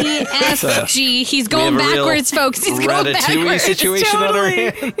 D, E, F, G. He's going backwards, folks. He's going backwards. Situation on our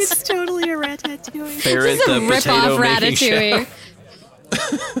hands. It's totally a ratatouille. Ferret, this is a the rip-off Ratatouille.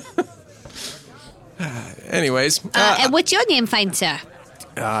 Anyways. And what's your name, fine sir?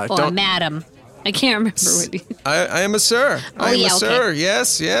 Or madam? I can't remember what you... I am a sir. I am a sir.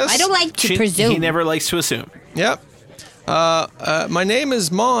 Yes. I don't like to presume. He never likes to assume. Yep. My name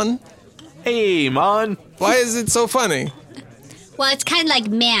is Mon. Hey, Mon. Why is it so funny? Well, it's kind of like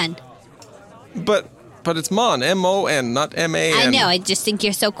man. But it's Mon, M-O-N, not M-A-N. I know. I just think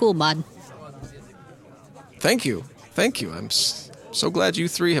you're so cool, Mon. Thank you. I'm so glad you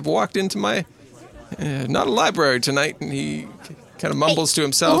three have walked into my not a library tonight. And he kind of mumbles to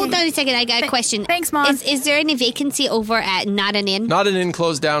himself. Hold on a second. I got a question. Thanks, Mon. Is there any vacancy over at Not an Inn? Not an Inn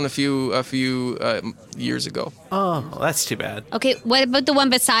closed down a few years ago. Oh, that's too bad. Okay, what about the one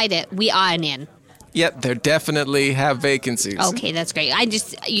beside it? We Are an Inn. Yep, they definitely have vacancies. Okay, that's great.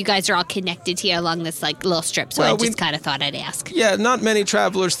 You guys are all connected here along this little strip, so I just kind of thought I'd ask. Yeah, not many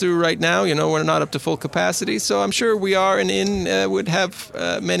travelers through right now. We're not up to full capacity, so I'm sure We Are an Inn would have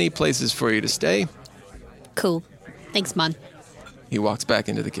many places for you to stay. Cool. Thanks, Mon. He walks back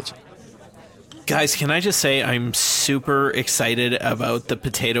into the kitchen. Guys, can I just say I'm super excited about the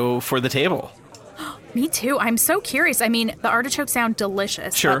potato for the table. Me too. I'm so curious. I mean, the artichokes sound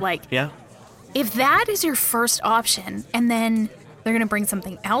delicious. Sure. But yeah. If that is your first option, and then they're going to bring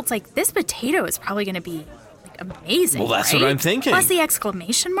something else, this potato is probably going to be amazing. Well, that's right? what I'm thinking. Plus the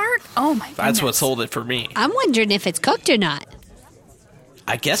exclamation mark. Oh my goodness. That's what sold it for me. I'm wondering if it's cooked or not.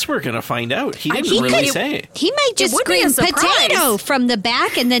 I guess we're going to find out. He didn't really say. He might just scream potato from the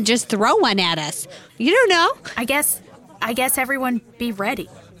back and then just throw one at us. You don't know. I guess everyone be ready.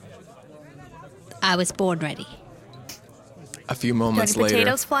 I was born ready. A few moments later.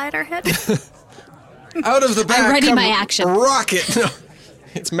 Potatoes fly at our head? Out of the back. I'm ready my action. Rocket. No,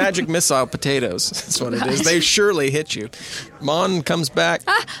 it's magic missile potatoes. That's what it is. They surely hit you. Mon comes back.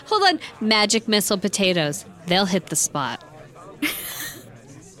 Hold on. Magic missile potatoes. They'll hit the spot.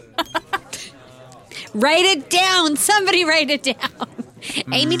 Write it down. Somebody write it down.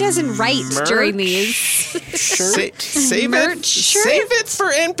 Amy doesn't write during these. Save it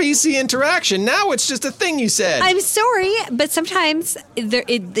for NPC interaction. Now it's just a thing you said. I'm sorry, but sometimes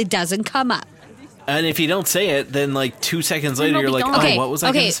it doesn't come up. And if you don't say it, then 2 seconds later you're like, okay, what was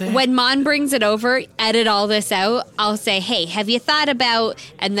I going to say? When Mon brings it over, edit all this out. I'll say, hey, have you thought about,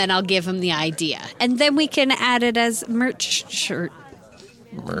 and then I'll give him the idea. And then we can add it as merch shirt.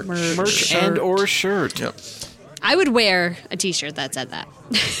 Merch and or shirt. Yep. I would wear a t-shirt that said that.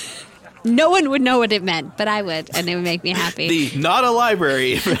 No one would know what it meant, but I would, and it would make me happy. Not a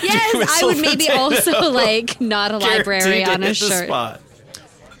library. Yes, I would maybe also not a library on a shirt.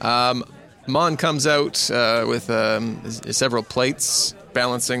 Mon comes out with several plates,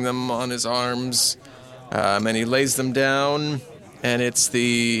 balancing them on his arms, and he lays them down. And it's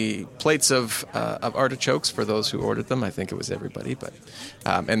the plates of artichokes for those who ordered them. I think it was everybody, but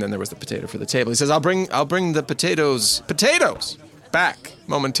and then there was the potato for the table. He says, "I'll bring the potatoes back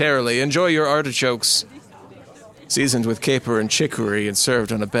momentarily. Enjoy your artichokes, seasoned with caper and chicory and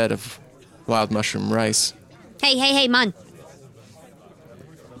served on a bed of wild mushroom rice." Hey, Mon.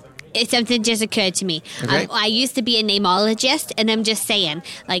 Something just occurred to me. Okay. I used to be a nameologist, and I'm just saying,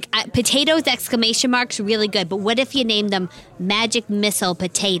 potatoes, exclamation marks, really good. But what if you name them magic missile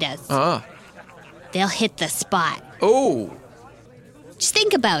potatoes? They'll hit the spot. Oh. Just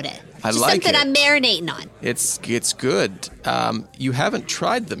think about it. I just like something it. I'm marinating on. It's good. You haven't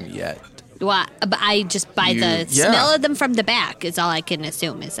tried them yet. Well, but I just by the smell of them from the back is all I can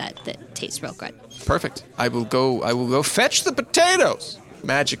assume is that it tastes real good. Perfect. I will go fetch the potatoes.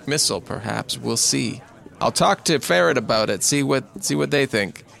 Magic missile, perhaps. We'll see. I'll talk to Ferret about it. See what they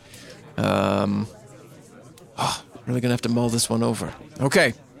think. Really gonna have to mull this one over.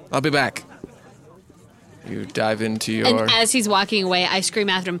 Okay, I'll be back. You dive into your. And as he's walking away, I scream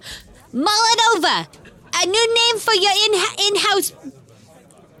after him, "Mull it over! a new name for your in-house...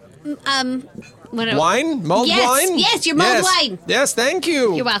 Wine? Mulled wine? Yes, your mulled wine. Yes, thank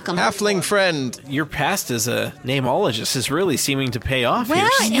you. You're welcome. Halfling friend. Your past as a nameologist is really seeming to pay off well,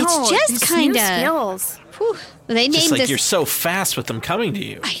 here. it's just kind of... skills. They named just like this... you're so fast with them coming to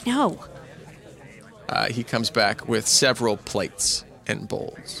you. I know. He comes back with several plates and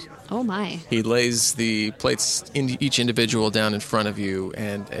bowls. Oh, my. He lays the plates in each individual down in front of you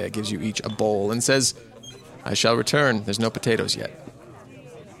and gives you each a bowl and says, I shall return. There's no potatoes yet.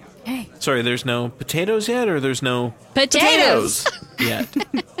 Hey. Sorry, there's no potatoes yet, or there's no... Potatoes! yet.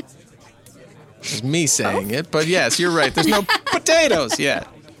 It's me saying it, but yes, you're right. There's no potatoes yet.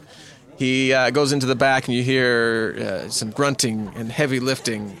 He goes into the back and you hear some grunting and heavy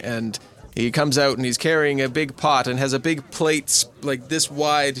lifting, and he comes out and he's carrying a big pot and has a big plate like this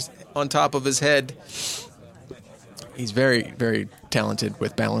wide on top of his head. He's very, very talented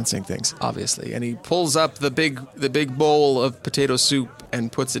with balancing things, obviously. And he pulls up the big bowl of potato soup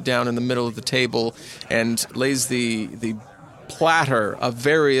and puts it down in the middle of the table and lays the platter of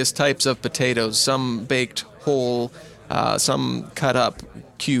various types of potatoes, some baked whole, some cut up,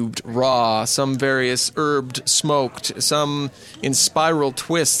 cubed, raw, some various herbed, smoked, some in spiral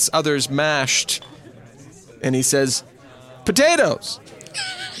twists, others mashed. And he says, potatoes!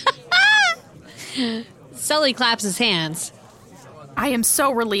 Sully claps his hands. I am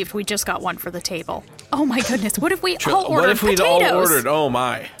so relieved we just got one for the table. Oh my goodness, what if we all ordered What if we'd potatoes? all ordered? Oh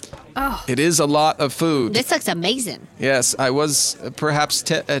my. Oh. It is a lot of food. This looks amazing. Yes, I was perhaps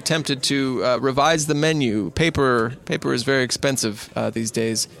tempted to revise the menu. Paper is very expensive these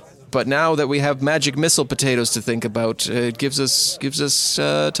days. But now that we have magic missile potatoes to think about, it gives us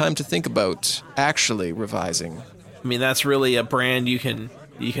time to think about actually revising. I mean, that's really a brand you can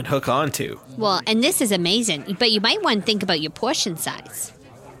hook on to. Well, and this is amazing, but you might want to think about your portion size.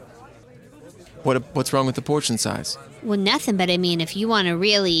 What's wrong with the portion size? Well, nothing, but I mean, if you want to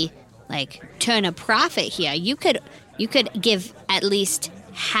really, turn a profit here, you could give at least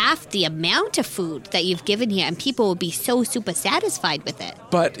half the amount of food that you've given here, and people will be so super satisfied with it.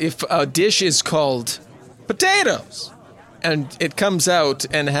 But if a dish is called potatoes, and it comes out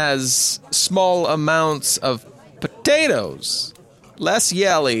and has small amounts of potatoes, less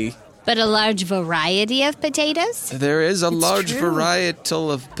yelly. But a large variety of potatoes? There is a large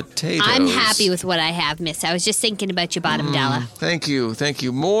varietal of potatoes. I'm happy with what I have, miss. I was just thinking about your bottom dollar. Thank you.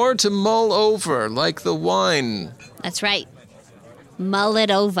 More to mull over, like the wine. That's right. Mull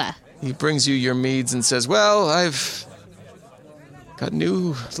it over. He brings you your meads and says, well, I've got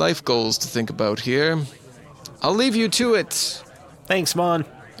new life goals to think about here. I'll leave you to it. Thanks, Mon.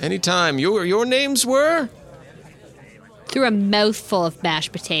 Anytime. Your names were? Through a mouthful of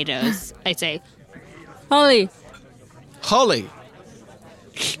mashed potatoes, I say, Holly. Holly.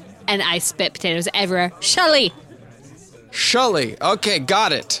 And I spit potatoes everywhere. Shully. Shully. Okay,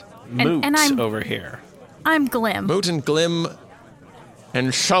 got it. Moot and I'm over here. I'm Glim. Moot and Glim and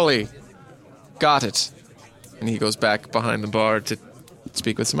Shully. Got it. And he goes back behind the bar to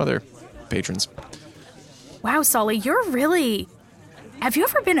speak with some other patrons. Wow, Sully, you're really... Have you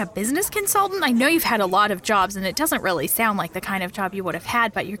ever been a business consultant? I know you've had a lot of jobs, and it doesn't really sound like the kind of job you would have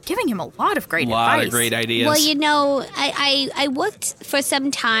had, but you're giving him a lot of great advice. A lot of great ideas. Well, you know, I worked for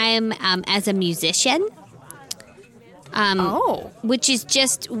some time as a musician. Which is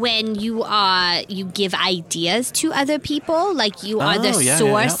just when you give ideas to other people, like you are the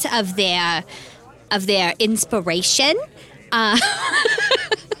source of their inspiration.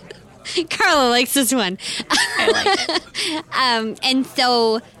 Carla likes this one. I like it. And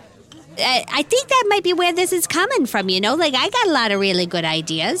so I think that might be where this is coming from, you know? Like, I got a lot of really good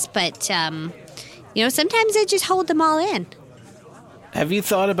ideas, but, sometimes I just hold them all in. Have you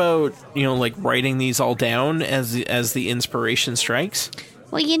thought about, writing these all down as the inspiration strikes?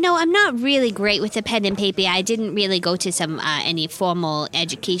 Well, I'm not really great with the pen and paper. I didn't really go to any formal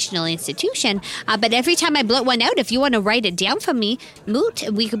educational institution. But every time I blurt one out, if you want to write it down for me, Moot,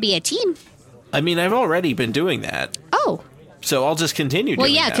 we could be a team. I mean, I've already been doing that. Oh. So I'll just continue doing that. Well,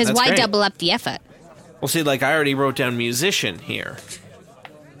 yeah, because why double up the effort? Well, see, I already wrote down musician here.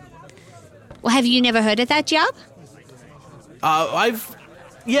 Well, have you never heard of that job? I've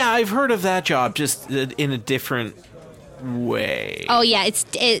heard of that job, just in a different way. Oh yeah, it's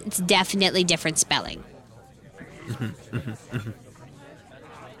definitely different spelling.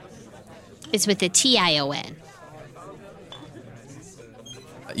 It's with a T-I-O-N.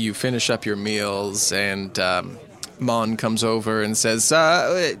 You finish up your meals, and Mon comes over and says,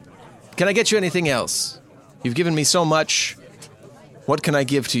 can I get you anything else? You've given me so much. What can I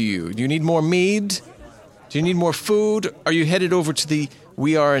give to you? Do you need more mead? Do you need more food? Are you headed over to the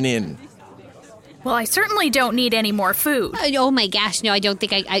We Are an Inn? Well, I certainly don't need any more food. Oh my gosh, no, I don't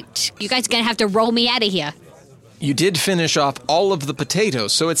think you guys are going to have to roll me out of here. You did finish off all of the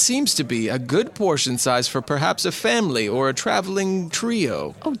potatoes, so it seems to be a good portion size for perhaps a family or a traveling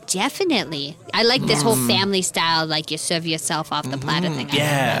trio. Oh, definitely. I like this whole family style, like you serve yourself off the platter thing.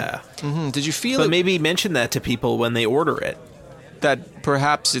 Yeah. Did you feel But maybe mention that to people when they order it. that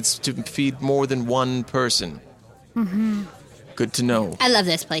perhaps it's to feed more than one person? Good to know. I love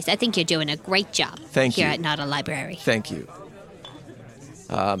this place. I think you're doing a great job Thank here you. at Not a Library. Thank you.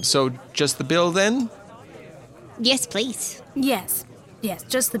 So just the bill then? Yes, please. Yes,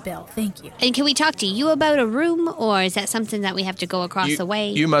 just the bill. Thank you. And can we talk to you about a room, or is that something that we have to go across the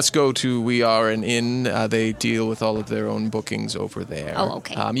way? You must go to We Are an Inn. They deal with all of their own bookings over there. Oh,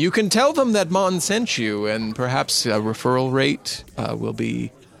 okay. You can tell them that Mon sent you, and perhaps a referral rate will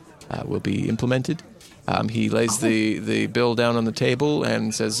be implemented. He lays the bill down on the table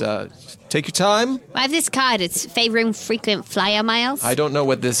and says, "Take your time." I have this card. It's favoring frequent flyer miles. I don't know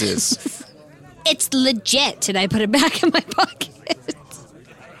what this is. It's legit. And I put it back in my pocket.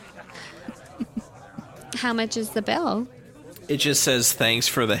 How much is the bill? It just says thanks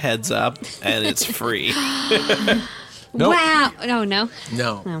for the heads up, and it's free. Nope. Wow. Oh, no.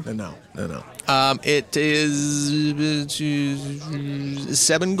 No. It is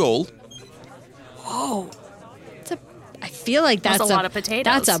 7 gold. Whoa. I feel like that's a lot of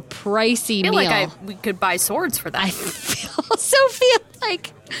potatoes. That's a pricey I feel meal. like we could buy swords for that. I also feel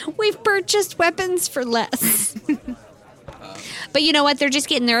like we've purchased weapons for less. But you know what? They're just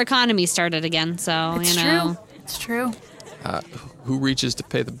getting their economy started again, so, It's you know. true. It's true. Who reaches to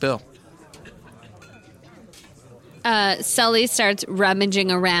pay the bill? Sully starts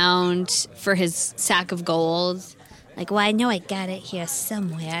rummaging around for his sack of gold. Like, well, I know I got it here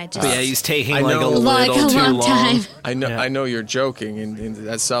somewhere. But yeah, he's taking I like know. a little Like a too long long. time. I know. Yeah. I know you're joking, and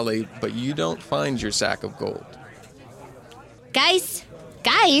that's Sully, but you don't find your sack of gold. Guys,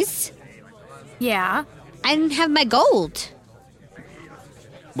 Yeah. I didn't have my gold.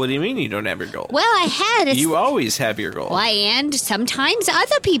 What do you mean you don't have your gold? Well, I had a... You always have your gold. Why, and sometimes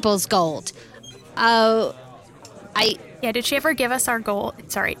other people's gold. Yeah, did she ever give us our gold?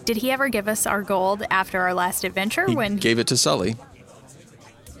 Sorry, did he ever give us our gold after our last adventure? He gave it to Sully.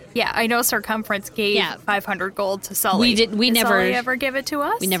 Yeah, I know Circumference gave 500 gold to Sully. We never Sully ever give it to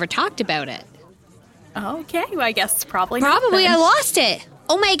us? We never talked about it. Okay, well, I guess probably Probably not I then. lost it.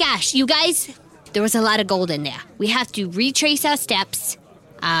 Oh my gosh, you guys, there was a lot of gold in there. We have to retrace our steps.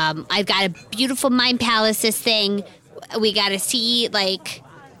 I've got a beautiful mind palaces thing. We got to see, like,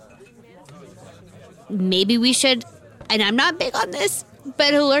 maybe we should, and I'm not big on this,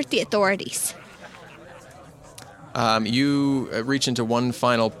 but alert the authorities. You reach into one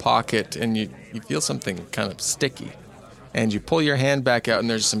final pocket, and you feel something kind of sticky. And you pull your hand back out, and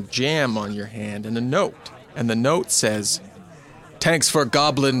there's some jam on your hand and a note. And the note says, "Thanks for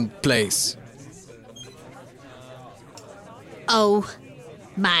Goblin Place." Oh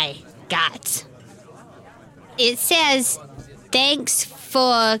my God. It says, thanks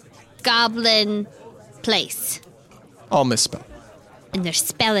for Goblin Place. All misspelled. And their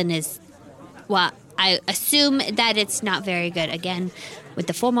spelling is, well, I assume that it's not very good. Again, with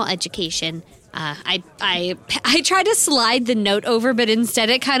the formal education, I try to slide the note over, but instead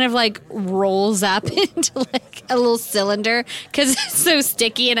it kind of like rolls up into like a little cylinder because it's so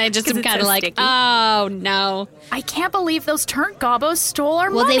sticky, and I just am kind of like, sticky. oh no. I can't believe those turnt gobbos stole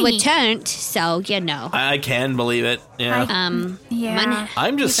our Well, money. they were turnt, so you know. I can believe it. Yeah. Yeah.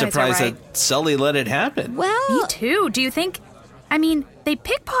 I'm just you guys are surprised right. that Sully let it happen. Well, Me too. Do you think... I mean, they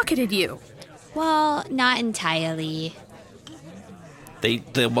pickpocketed you. well, not entirely. They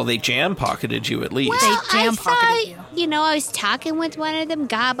jam pocketed you at least. Well, I jam-pocketed thought, I was talking with one of them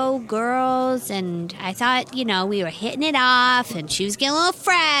Gobbo girls, and I thought, we were hitting it off, and she was getting a little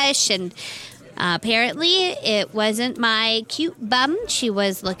fresh, and apparently it wasn't my cute bum she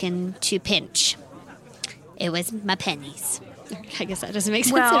was looking to pinch. It was my pennies. I guess that doesn't make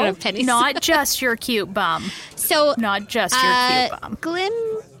sense. I don't Well, have pennies. not just your cute bum. So, Not just your cute bum. Glim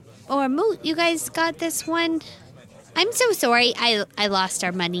or Moot, you guys got this one? I'm so sorry. I lost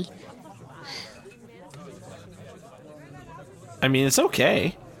our money. I mean, it's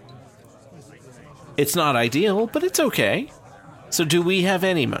okay. It's not ideal, but it's okay. So do we have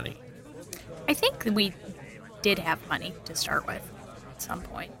any money? I think we did have money to start with at some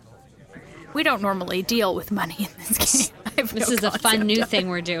point. We don't normally deal with money in this game. This is a fun new thing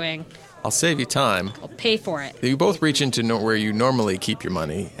we're doing. I'll save you time. I'll pay for it. You both reach into where you normally keep your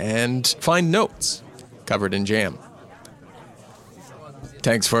money and find notes covered in jam.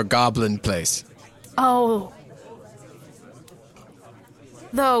 Thanks for Goblin Place. Oh.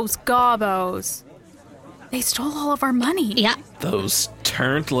 Those gobbos. They stole all of our money. Yeah. Those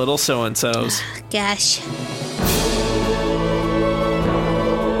turned little so-and-sos. Gosh.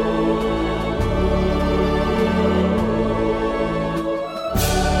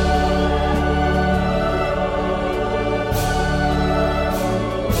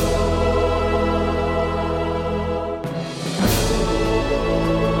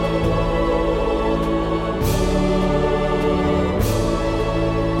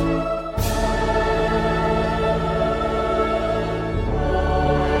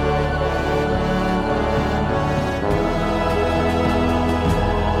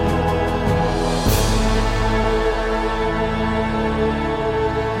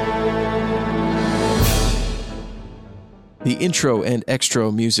 The intro and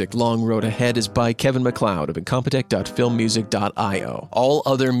extra music Long Road Ahead is by Kevin MacLeod of incompetech.filmmusic.io. All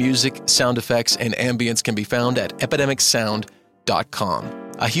other music, sound effects, and ambience can be found at epidemicsound.com.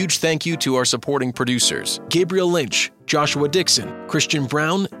 A huge thank you to our supporting producers, Gabriel Lynch, Joshua Dixon, Christian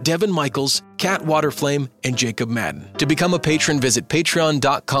Brown, Devin Michaels, Kat Waterflame, and Jacob Madden. To become a patron, visit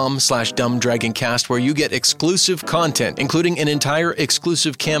patreon.com/dumbdragoncast, where you get exclusive content, including an entire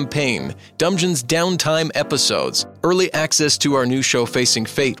exclusive campaign, Dungeons Downtime episodes, early access to our new show Facing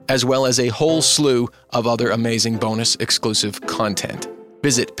Fate, as well as a whole slew of other amazing bonus exclusive content.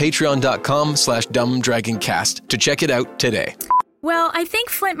 Visit patreon.com/dumbdragoncast to check it out today. Well, I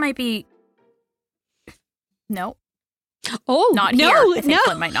think Flint might be... No. Oh, not no, here. I think no.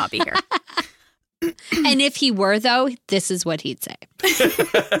 Flint might not be here. And if he were, though, this is what he'd say.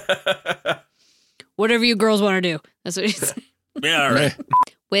 Whatever you girls want to do. That's what he'd say. Yeah, all right.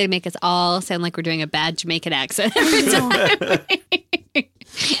 Way to make us all sound like we're doing a bad Jamaican accent every time.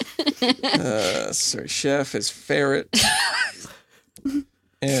 Sir Chef is Ferret.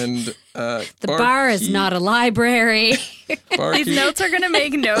 And the bar is not a library. These notes are going to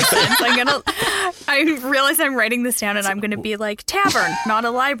make no sense. I realize I'm writing this down and I'm going to be like, tavern, not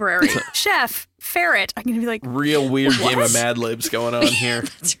a library. Chef, ferret. I'm going to be like, real weird game of Mad Libs going on here.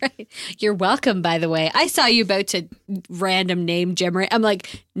 That's right. You're welcome, by the way. I saw you about to random name Jimmery. I'm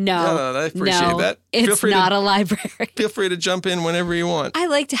like, no, I appreciate that. It's not a library. Feel free to jump in whenever you want. I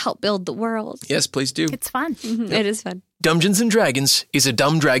like to help build the world. Yes, please do. It's fun. Mm-hmm. Yep. It is fun. Dungeons & Dragons is a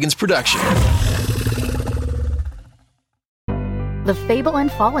Dumb Dragons production. The Fable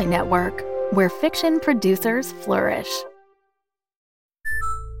and Folly Network, where fiction producers flourish.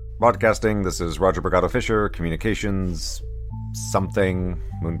 Broadcasting, this is Roger Brigado Fisher, communications, something,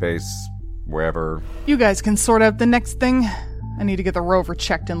 Moonbase, wherever. You guys can sort out the next thing. I need to get the rover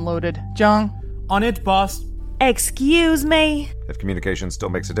checked and loaded. Jung? On it, boss. Excuse me? If communication still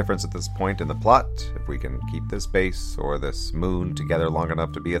makes a difference at this point in the plot, if we can keep this base or this moon together long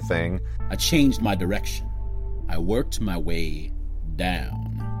enough to be a thing. I changed my direction. I worked my way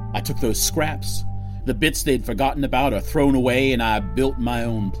down. I took those scraps, the bits they'd forgotten about or thrown away, and I built my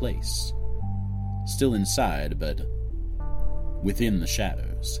own place. Still inside, but within the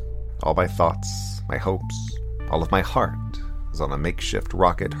shadows. All my thoughts, my hopes, all of my heart is on a makeshift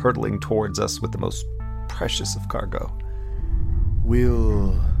rocket hurtling towards us with the most precious of cargo.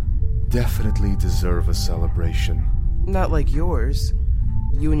 We'll definitely deserve a celebration. Not like yours.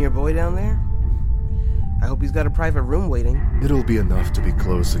 You and your boy down there? I hope he's got a private room waiting. It'll be enough to be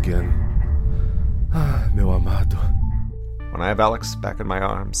close again. Meu amado. When I have Alex back in my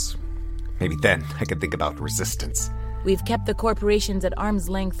arms, maybe then I can think about resistance. We've kept the corporations at arm's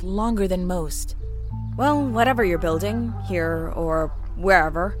length longer than most. Well, whatever you're building, here or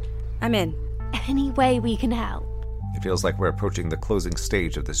wherever, I'm in. Any way we can help. It feels like we're approaching the closing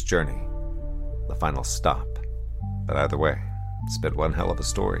stage of this journey. The final stop. But either way, it's been one hell of a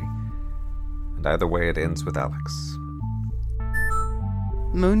story. And either way, it ends with Alex.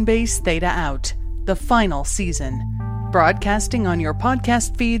 Moonbase Theta out. The final season. Broadcasting on your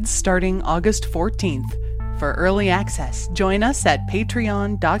podcast feeds starting August 14th. For early access, join us at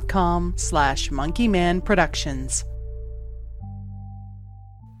patreon.com/monkeymanproductions.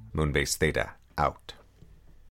 Moonbase Theta out.